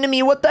crash into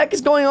me. What the heck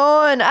is going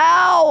on?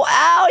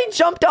 Ow, he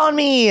jumped on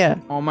me.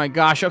 Oh my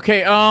gosh.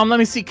 Okay, let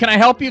me see. Can I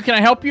help you?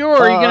 Or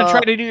are you gonna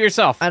try to do it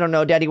yourself? I don't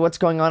know, Daddy. What's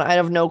going on? I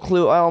have no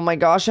clue. Oh my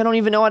gosh, I don't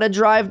even know how to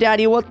drive,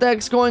 Daddy. What the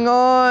heck's going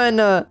on?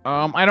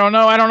 I don't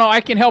know.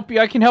 I can help you.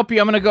 I'm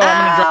gonna go.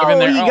 I'm gonna drive in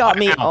there. He got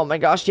me. Oh my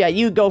gosh, yeah,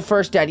 you go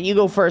first, Daddy. You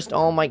go first.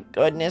 Oh my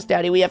goodness,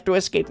 Daddy. We have to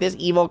escape this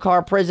evil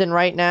car prison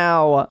right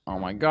now. Oh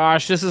my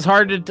gosh, this is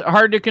hard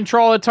to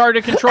control. It's hard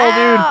to control,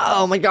 dude.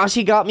 Oh my gosh,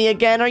 he got me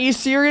again. Are you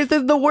serious?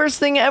 This is the worst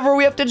thing ever.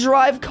 We have to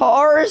drive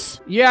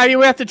cars? Yeah,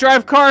 you have to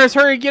drive cars.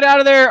 Hurry, get out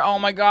of there. Oh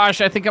my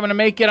gosh, I think I'm gonna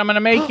make it.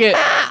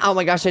 Oh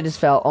my gosh, I just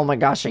fell. Oh my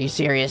gosh, are you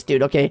serious,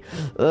 dude? Okay.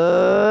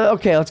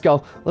 Okay, let's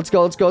go.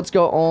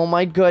 Oh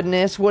my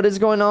goodness, what is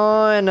going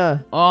on?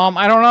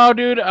 I don't know,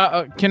 dude.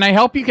 Can I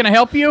help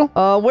you?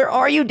 Where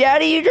are you,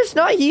 Daddy? You're just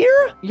not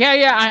here?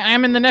 Yeah, I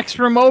am in the next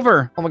room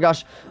over. Oh my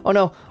gosh. Oh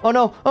no.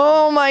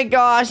 Oh my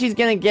gosh, he's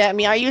gonna get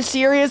me. Are you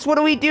serious? What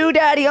do we do,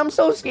 Daddy? I'm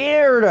so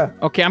scared.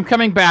 Okay, I'm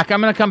coming back. I'm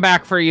gonna come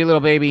back for you,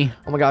 little baby.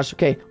 Oh my gosh,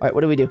 okay. All right,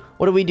 what do we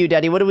do,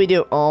 Daddy? What do we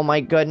do? Oh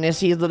my goodness,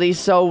 he's literally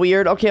so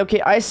weird.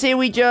 Okay, I say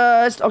we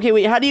just... Okay,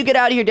 wait, how do you get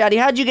out of here, Daddy?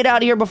 How'd you get out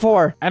of here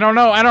before? I don't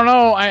know.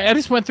 I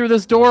just went through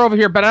this door over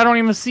here, but I don't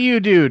even see you,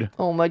 dude.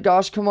 Oh my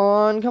gosh, come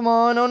on.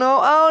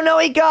 Oh no,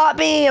 he got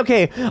me.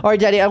 Okay, all right,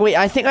 Daddy, wait,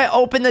 I think I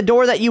opened the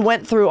door that you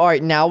went through. All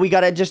right, now we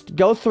gotta just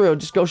go through.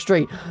 Just go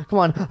straight. Come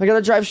on, I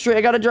gotta drive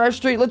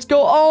straight. Let's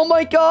go. Oh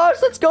my gosh,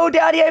 let's go,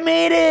 Daddy, I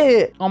made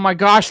it. Oh my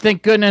gosh,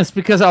 thank goodness,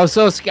 because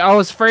because I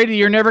was afraid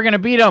you're never gonna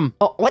beat him.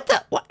 Oh, what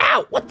the?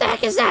 Ow! What the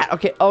heck is that?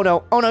 Okay. Oh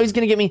no! Oh no! He's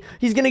gonna get me!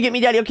 He's gonna get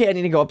me, Daddy. Okay, I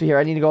need to go up here.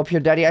 I need to go up here,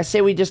 Daddy. I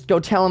say we just go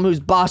tell him who's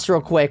boss real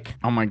quick.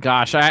 Oh my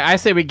gosh! I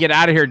say we get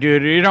out of here,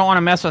 dude. You don't want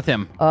to mess with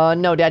him.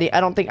 No, Daddy.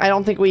 I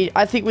think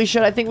we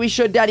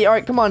should, Daddy. All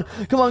right, come on.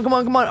 All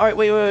right,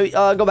 wait.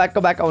 Go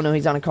back. Oh no,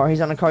 he's on a car. He's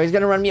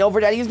gonna run me over,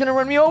 Daddy. He's gonna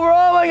run me over.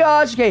 Oh my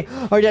gosh. Okay.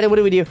 All right, Daddy. What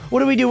do we do?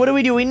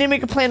 We need to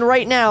make a plan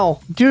right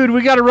now. Dude,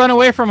 we gotta run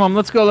away from him.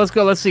 Let's go.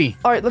 Let's see.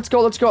 All right, let's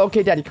go.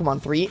 Okay, Daddy. Come on.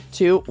 3,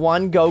 2,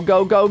 1. Go,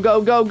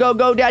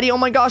 Daddy. Oh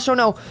my gosh. Oh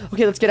no.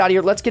 Okay, let's get out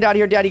of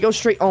here. Daddy. Go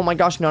straight. Oh my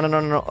gosh. No.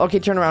 Okay,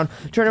 turn around,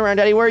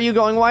 Daddy. Where are you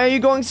going? Why are you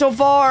going so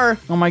far?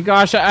 Oh my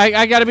gosh.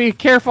 I gotta be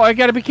careful. I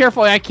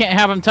can't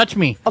have him touch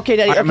me. Okay,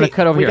 Daddy. Right, I'm gonna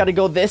cut over here. We gotta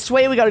go this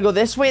way,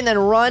 and then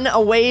run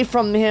away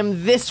from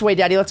him this way,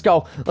 Daddy. Let's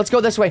go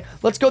this way.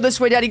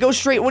 Daddy. Go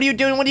straight. What are you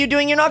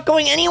doing? You're not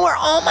going anywhere.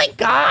 Oh my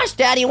gosh,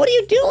 Daddy. What are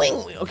you doing?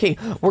 Okay,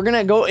 we're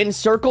gonna go in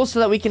circles so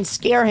that we can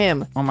scare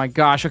him. Oh my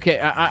gosh. Okay,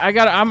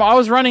 I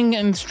was running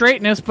in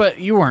straightness, but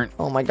you weren't.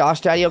 Oh my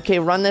gosh, Daddy. Okay,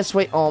 run this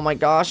way. Oh my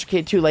gosh.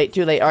 Okay, too late.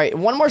 All right,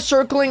 one more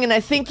circling, and I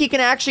think he can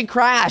actually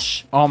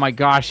crash. Oh my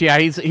gosh. Yeah,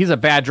 he's a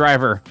bad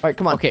driver. All right,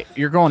 come on. Okay,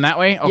 you're going that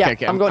way? Okay, yeah,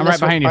 okay. I'm going right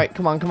this way. behind you. All right,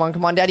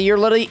 come on, Daddy. You're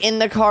literally in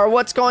the car.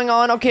 What's going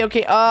on?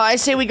 Okay. I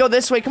say we go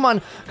this way. Come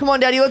on,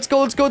 Daddy. Let's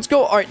go.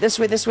 All right, this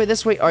way.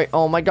 All right.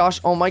 Oh my gosh.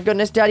 Oh my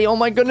goodness, Daddy. Oh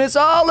my goodness.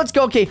 Oh, let's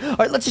go. Okay. All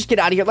right, let's just get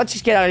out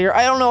of here.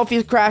 I don't know if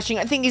he's crashing.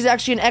 I think he's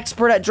actually an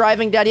expert at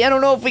driving, Daddy. I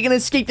don't know if we can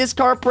escape this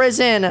car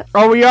prison.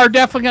 Oh, we are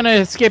definitely gonna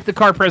escape the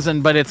car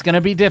prison, but it's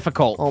gonna be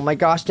difficult. Oh my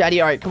gosh,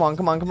 Daddy. All right, come on.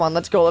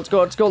 Let's go up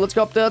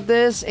to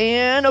this,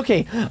 and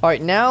okay. All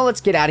right, now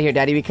let's get out of here,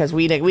 Daddy, because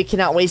we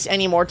cannot waste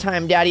any more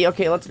time, Daddy.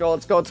 Okay, let's go.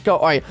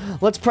 All right,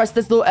 let's press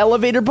this little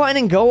elevator button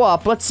and go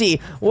up. Let's see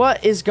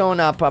what is going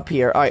up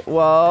here. All right,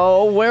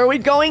 whoa, where are we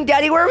going,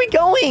 Daddy? Where are we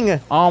going?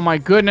 Oh my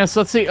goodness,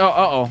 let's see.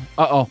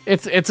 Uh-oh.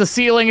 It's a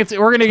ceiling.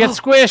 We're gonna get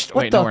squished.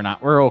 Wait, no, we're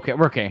not. We're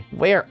okay.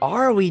 Where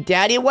are we,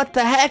 Daddy? What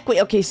the heck?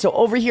 Wait, okay, so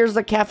over here is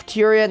the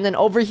cafeteria, and then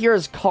over here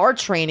is car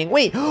training.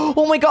 Wait,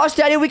 oh my gosh,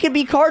 Daddy, we could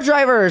be car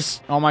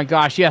drivers. Oh my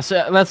gosh, yes.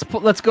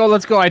 Let's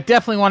go. I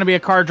definitely want to be a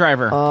car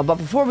driver. But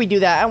before we do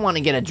that, I want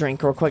to get a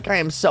drink real quick. I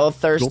am so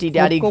thirsty,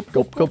 Daddy. Gulp.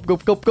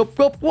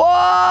 Whoa!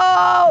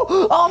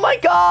 Oh my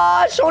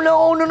gosh! Oh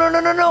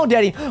no,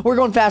 Daddy. We're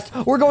going fast.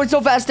 We're going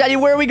so fast, Daddy.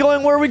 Where are we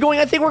going?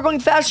 I think we're going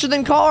faster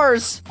than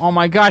cars. Oh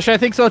my gosh, I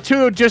think so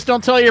too. Just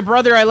don't tell your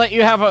brother I let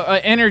you have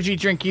an energy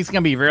drink. He's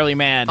gonna be really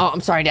mad. Oh,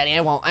 I'm sorry, Daddy.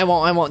 I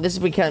won't. This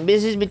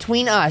is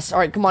between us. All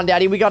right, come on,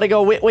 Daddy. We gotta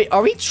go. Wait.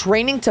 Are we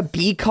training to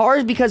be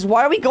cars? Because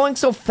why are we going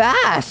so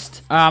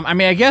fast? I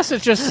mean, I guess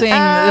it's just saying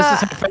this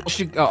is how fast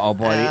you go. Oh,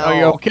 buddy. Are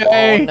you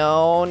okay?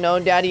 Oh, no,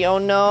 Daddy. Oh,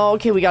 no.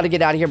 Okay, we got to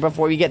get out of here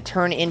before we get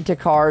turned into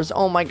cars.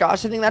 Oh, my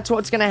gosh. I think that's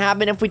what's going to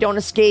happen if we don't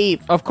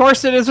escape. Of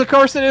course it is.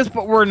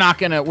 But we're not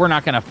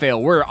gonna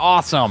fail. We're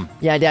awesome.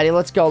 Yeah, Daddy.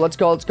 Let's go.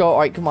 All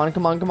right, come on.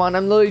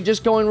 I'm literally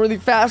just going really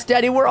fast,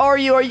 Daddy. Where are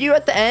you? Are you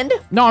at the end?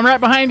 No, I'm right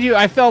behind you.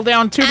 I fell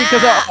down too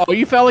because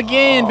you fell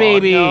again,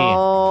 baby.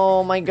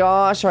 Oh, my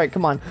gosh. All right,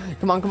 come on,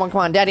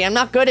 Daddy. I'm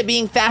not good at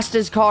being fast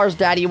as cars,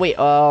 Daddy. Wait.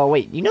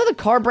 You know the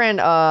car brand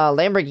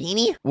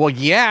Lamborghini? Well,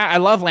 yeah, I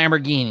love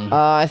Lamborghini.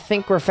 I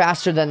think we're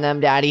faster than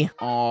them, Daddy.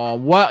 Oh,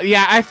 well,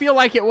 yeah, I feel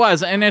like it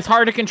was, and it's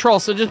hard to control,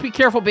 so just be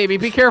careful, baby.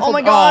 Be careful. Oh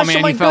my gosh, man,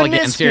 oh my you fell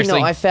goodness. again, seriously.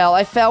 No, I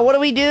fell. What do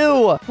we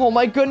do? Oh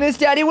my goodness,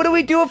 Daddy, what do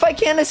we do if I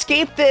can't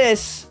escape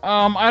this?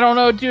 I don't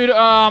know, dude.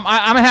 I'm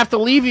gonna have to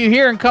leave you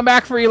here and come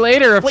back for you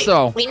later if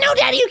so. Wait, no,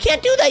 Daddy, you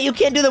can't do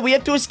that. We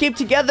have to escape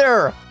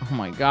together. Oh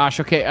my gosh,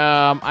 okay,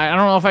 I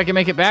don't know if I can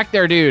make it back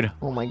there, dude.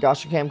 Oh my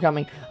gosh, okay, I'm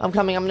coming. I'm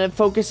gonna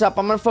focus up.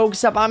 I'm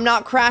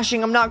not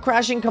crashing.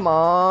 Come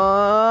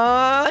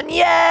on.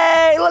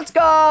 Yay, let's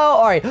go.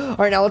 All right,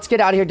 now let's get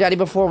out of here, Daddy,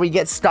 before we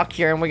get stuck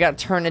here and we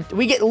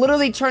get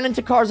literally turned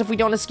into cars if we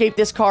don't escape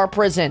this car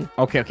prison.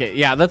 Okay,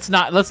 yeah, let's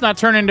not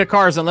turn into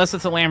cars unless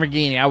it's a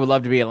Lamborghini. I would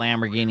love to be a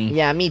Lamborghini.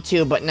 Yeah, me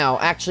too, but no,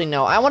 actually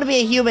no. I want to be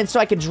a human so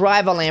I could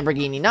drive a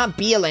Lamborghini, not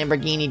be a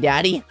Lamborghini,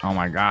 Daddy. Oh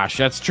my gosh,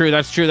 that's true.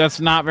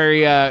 That's not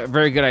very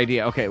good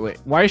idea. Okay, wait.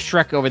 Why is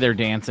Shrek over there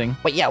dancing?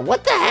 Wait, yeah,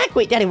 what the heck?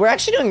 Wait, Daddy, we're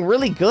actually doing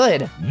really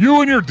good. You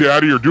and your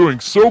daddy are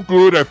doing so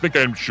good, I think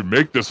I should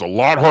make this a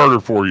lot harder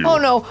for you. Oh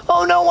no,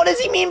 what does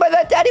he mean by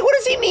that, Daddy? What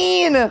does he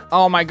mean?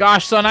 Oh my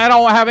gosh, son, I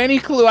don't have any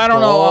clue. I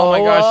don't know. Oh my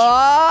gosh.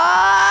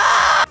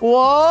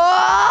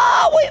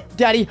 Whoa! Wait,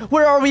 Daddy,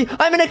 where are we?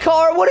 I'm in a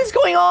car. What is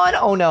going on?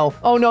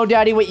 Oh no,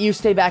 Daddy, wait, you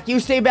stay back,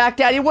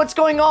 Daddy. What's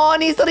going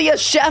on? He's literally a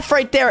chef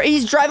right there.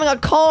 He's driving a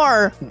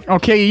car.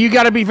 Okay, you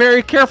gotta be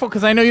very careful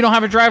because I know you don't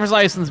have a driver's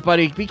license,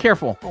 buddy. Be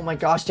careful. Oh my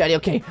gosh, Daddy.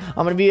 Okay,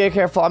 I'm gonna be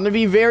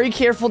very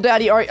careful.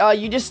 Daddy. All right,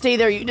 you just stay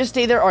there.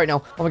 All right,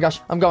 no. Oh my gosh,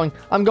 I'm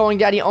going,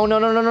 Daddy. Oh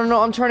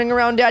no, I'm turning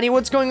around, Daddy.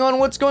 What's going on?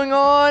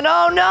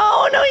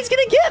 Oh no, he's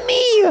gonna get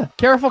me.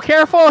 Careful.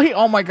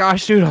 Oh my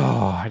gosh, dude.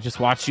 Oh, I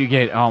just watched you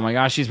get. Oh my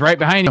gosh, he's right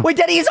behind you. Wait,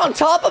 Daddy, he's on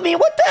top of me.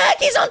 What the heck?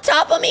 He's on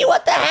top of me.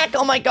 What the heck?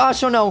 Oh my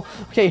gosh. Oh no.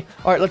 Okay.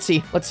 All right. Let's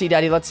see. Let's see,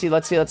 Daddy. Let's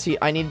see.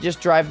 I need to just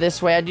drive this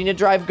way. I need to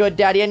drive good,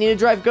 Daddy. I need to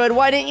drive good.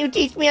 Why didn't you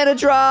teach me how to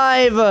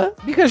drive?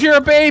 Because you're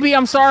a baby.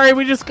 I'm sorry.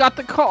 We just got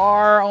the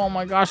car. Oh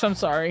my gosh, I'm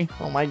sorry.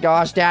 Oh my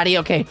gosh, Daddy.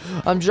 Okay.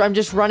 I'm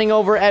just running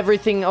over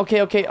everything.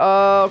 Okay.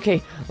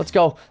 Okay. Let's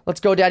go,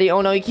 Daddy.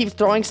 Oh no, he keeps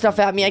throwing stuff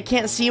at me. I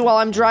can't see while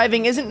I'm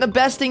driving. Isn't the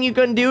best thing you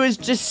can do is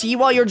just see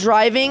while you're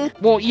driving?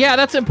 Well, yeah,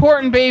 that's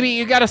important, baby.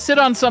 You gotta sit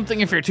on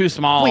something if you're too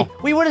small.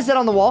 Wait, what is that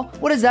on the wall?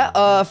 What is that?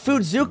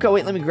 Food Zuko.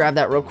 Wait, let me grab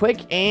that real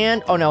quick.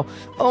 And, oh no,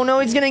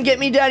 he's gonna get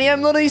me, Daddy.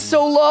 I'm literally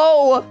so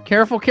low.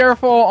 Careful.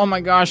 Oh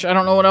my gosh, I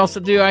don't know what else to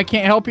do. I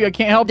can't help you.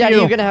 Daddy,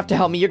 you're gonna have to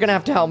help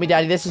me.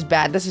 Daddy. This is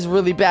bad. This is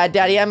really bad,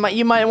 Daddy.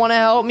 You might want to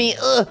help me.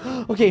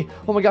 Ugh. Okay.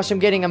 Oh my gosh, I'm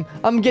getting him,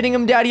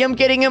 Daddy. I'm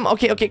getting him.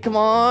 Okay, come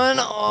on.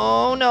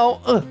 Oh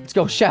no. Let's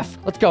go, Chef.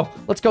 Let's go,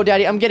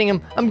 Daddy. I'm getting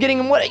him.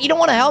 What? You don't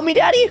want to help me,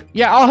 Daddy?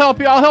 Yeah, I'll help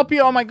you.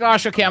 Oh my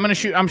gosh. Okay, I'm gonna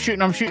shoot. I'm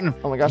shooting.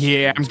 Oh my gosh.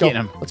 Yeah, I'm getting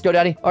him. Let's go,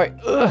 Daddy. All right.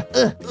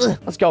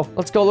 Let's go.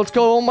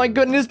 Oh my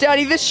goodness,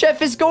 Daddy. This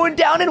chef is going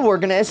down and we're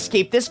gonna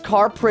escape this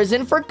car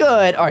prison for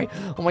good. All right.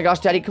 Oh my gosh,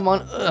 Daddy. Come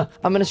on.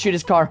 I'm gonna shoot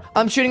his car.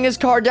 I'm shooting his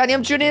car, Daddy.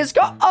 I'm shooting his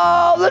car.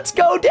 Oh, let's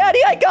go, Daddy.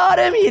 I got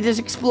him. He just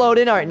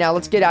exploded. All right, now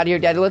let's get out of here,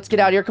 Daddy. Let's get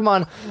out of here. Come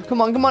on.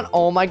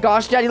 Oh my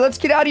gosh, Daddy. Let's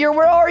get out of here.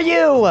 Where are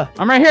you?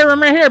 I'm right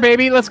here,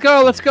 baby. Let's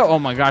go. Oh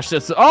my gosh,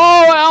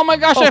 oh my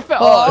gosh, I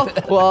fell.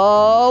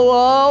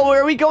 Whoa,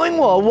 where are we going?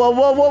 Whoa. Where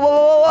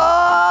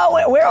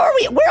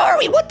are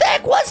we? What the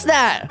heck was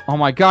that? Oh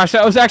my gosh,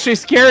 that was actually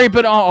scary,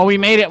 but we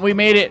made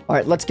it. All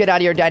right, let's get out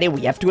of here, Daddy.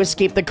 We have to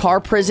escape the car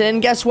prison.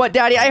 And guess what,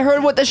 Daddy? I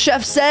heard what the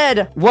chef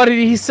said. What did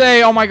he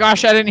say? Oh my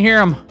gosh, I didn't hear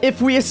him.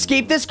 If we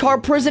escape this car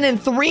prison in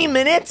 3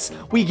 minutes,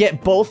 we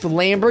get both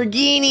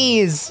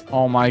Lamborghinis.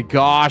 Oh my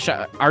gosh,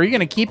 are you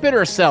gonna keep it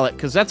or sell it?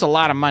 Because that's a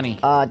lot of money.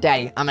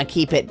 Daddy, I'm gonna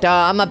keep it. Duh,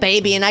 I'm a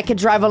baby and I could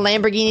drive a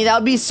Lamborghini. That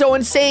would be so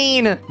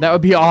insane. That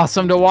would be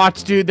awesome to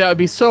watch, dude. That would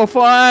be so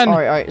fun. All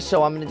right.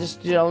 So I'm gonna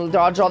just,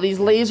 dodge all these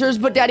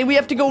lasers. But Daddy, we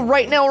have to go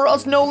right now or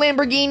else no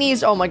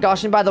Lamborghinis. Oh my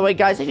gosh. And by the way,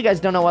 guys, if you guys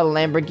don't know what a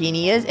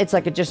Lamborghini is, it's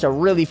like just a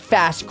really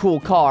fast, cool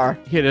car.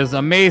 It is an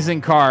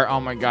amazing car. Oh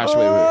my gosh.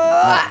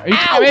 Wait. You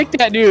can't make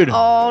that, dude.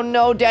 Oh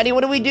no, Daddy.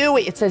 What do we do?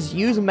 Wait, it says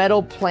use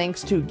metal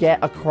planks to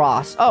get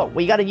across. Oh,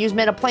 we gotta use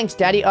metal planks,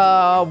 Daddy.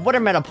 What are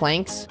metal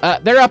planks?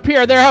 They're up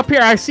here.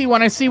 I see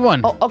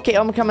one. Oh, okay.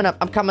 I'm coming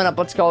up.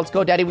 Let's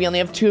go, Daddy. We only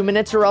have 2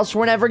 minutes or else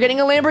we're never getting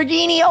a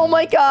Lamborghini. Oh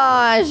my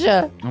gosh.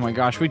 Oh my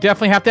gosh. We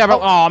definitely have to have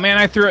oh man,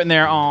 I threw it in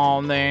there.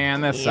 Oh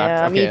man, that sucked.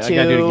 Yeah, okay, me too. I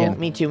gotta do it again.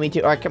 Me too.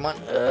 All right, come on.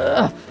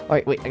 All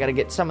right, wait. I gotta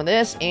get some of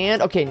this.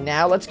 And okay,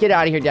 now let's get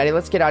out of here, Daddy.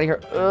 Let's get out of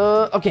here.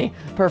 Okay.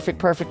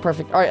 Perfect. All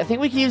right, I think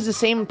we can use the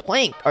same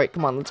plank. All right,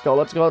 come on. Let's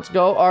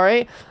go. All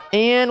right.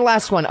 And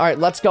last one. All right,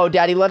 let's go,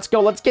 Daddy. Let's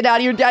get out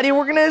of here, Daddy.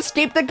 We're gonna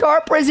escape the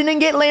car prison and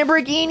get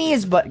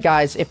Lamborghinis. But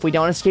guys, if we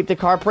don't escape the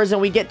car prison,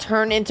 we get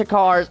turned into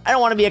cars. I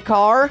don't want to be a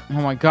car. Oh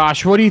my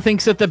gosh, what do you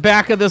think's at the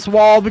back of this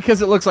wall?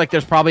 Because it looks like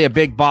there's probably a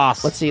big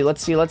boss. Let's see. Oh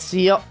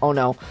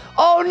no, Daddy.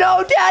 Oh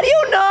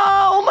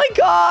no. Oh my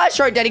gosh.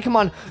 All right, Daddy, come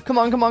on.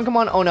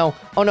 Oh no.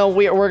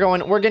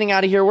 We're getting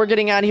out of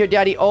here,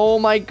 Daddy. Oh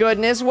my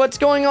goodness, what's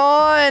going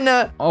on?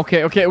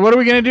 Okay. What are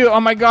we gonna do?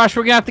 Oh my gosh,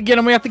 we're gonna have to get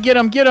him. We have to get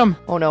him.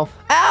 Oh no.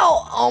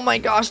 Ow! Oh my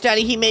gosh,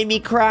 Daddy, he made me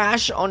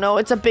crash. Oh no,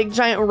 it's a big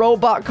giant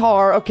robot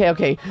car.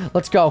 Okay.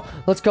 Let's go,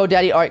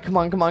 Daddy. All right, come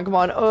on.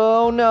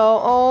 Oh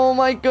no. Oh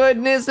my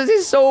goodness, this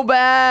is so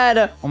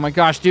bad. Oh my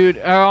gosh, dude.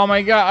 Oh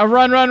my god.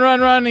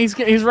 Run.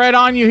 He's right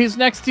on you. He's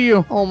next to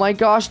you. Oh my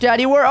gosh,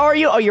 Daddy, where are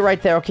you? Oh, you're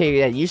right there. Okay,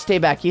 yeah, you stay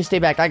back.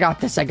 I got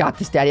this,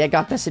 Daddy. I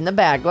got this in the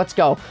bag. Let's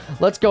go,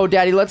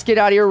 Daddy. Let's get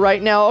out of here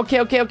right now.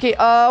 Okay. Wait,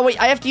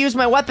 I have to use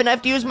my weapon.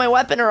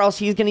 Or else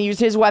he's gonna use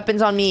his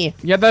weapons on me.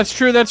 Yeah, that's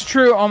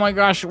true. Oh my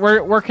gosh,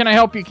 where can I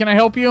help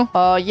you?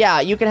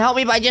 Yeah, you can help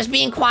me by just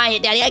being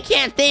quiet, Daddy. I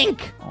can't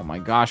think. Oh my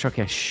gosh,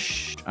 okay,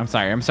 shh. I'm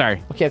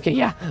sorry. Okay,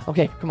 yeah.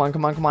 Okay, come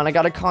on. I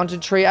gotta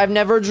concentrate. I've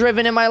never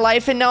driven in my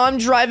life, and now I'm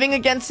driving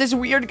against this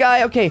weird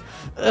guy. Okay.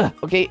 I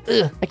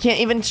can't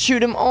even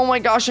shoot him. Oh my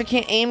gosh, I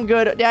can't aim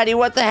good. Daddy,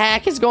 what the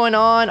heck is going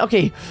on?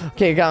 Okay,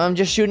 I'm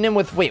just shooting him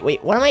with, wait,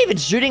 what am I even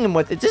shooting him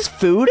with? Is this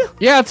food?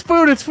 Yeah, it's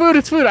food.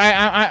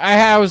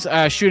 I was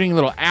shooting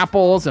little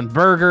apples and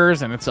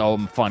burgers, and it's so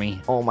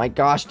funny. Oh my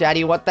gosh,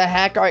 Daddy, what the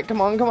heck? All right,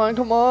 come on.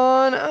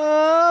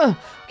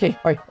 Okay,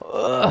 all right.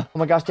 Oh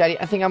my gosh, Daddy,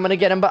 I think I'm gonna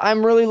get him, but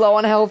I'm really low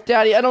on health,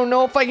 Daddy. I don't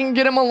know if I can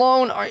get him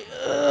alone. All right.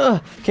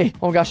 Okay.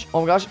 Oh my gosh.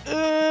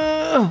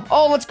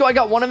 Oh, let's go. I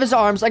got one of his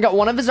arms.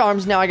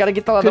 Now I gotta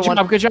get the other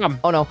one. Good job.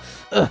 Oh no.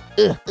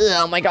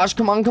 Oh my gosh.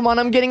 Come on.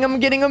 I'm getting him,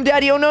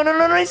 Daddy. Oh no.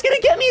 He's gonna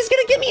get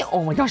me.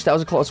 Oh my gosh, that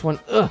was a close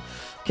one.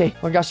 Okay, oh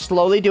my gosh,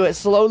 slowly do it.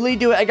 Slowly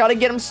do it. I gotta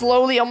get him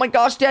slowly. Oh my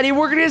gosh, Daddy,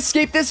 we're gonna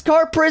escape this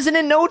KART prison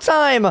in no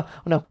time. Oh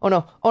no, oh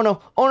no, oh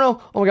no, oh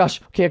no. Oh my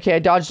gosh. Okay, okay, I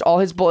dodged all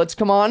his bullets.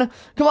 Come on.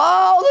 Come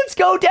on. Let's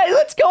go, Daddy.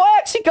 Let's go. I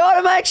actually got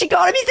him. I actually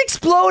got him. He's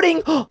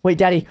exploding. Wait,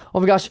 Daddy. Oh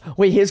my gosh.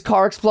 Wait, his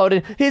car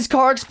exploded. His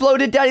car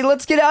exploded, Daddy.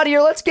 Let's get out of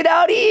here. Let's get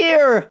out of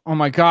here. Oh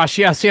my gosh,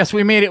 yes, yes,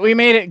 we made it. We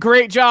made it.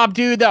 Great job,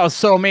 dude. That was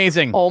so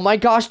amazing. Oh my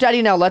gosh,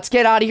 Daddy. Now let's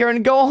get out of here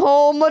and go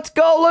home. Let's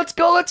go. Let's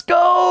go. Let's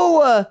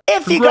go.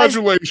 If you guys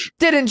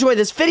did enjoy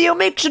this video,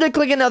 make sure to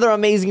click another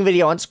amazing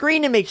video on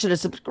screen and make sure to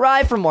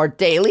subscribe for more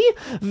daily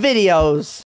videos.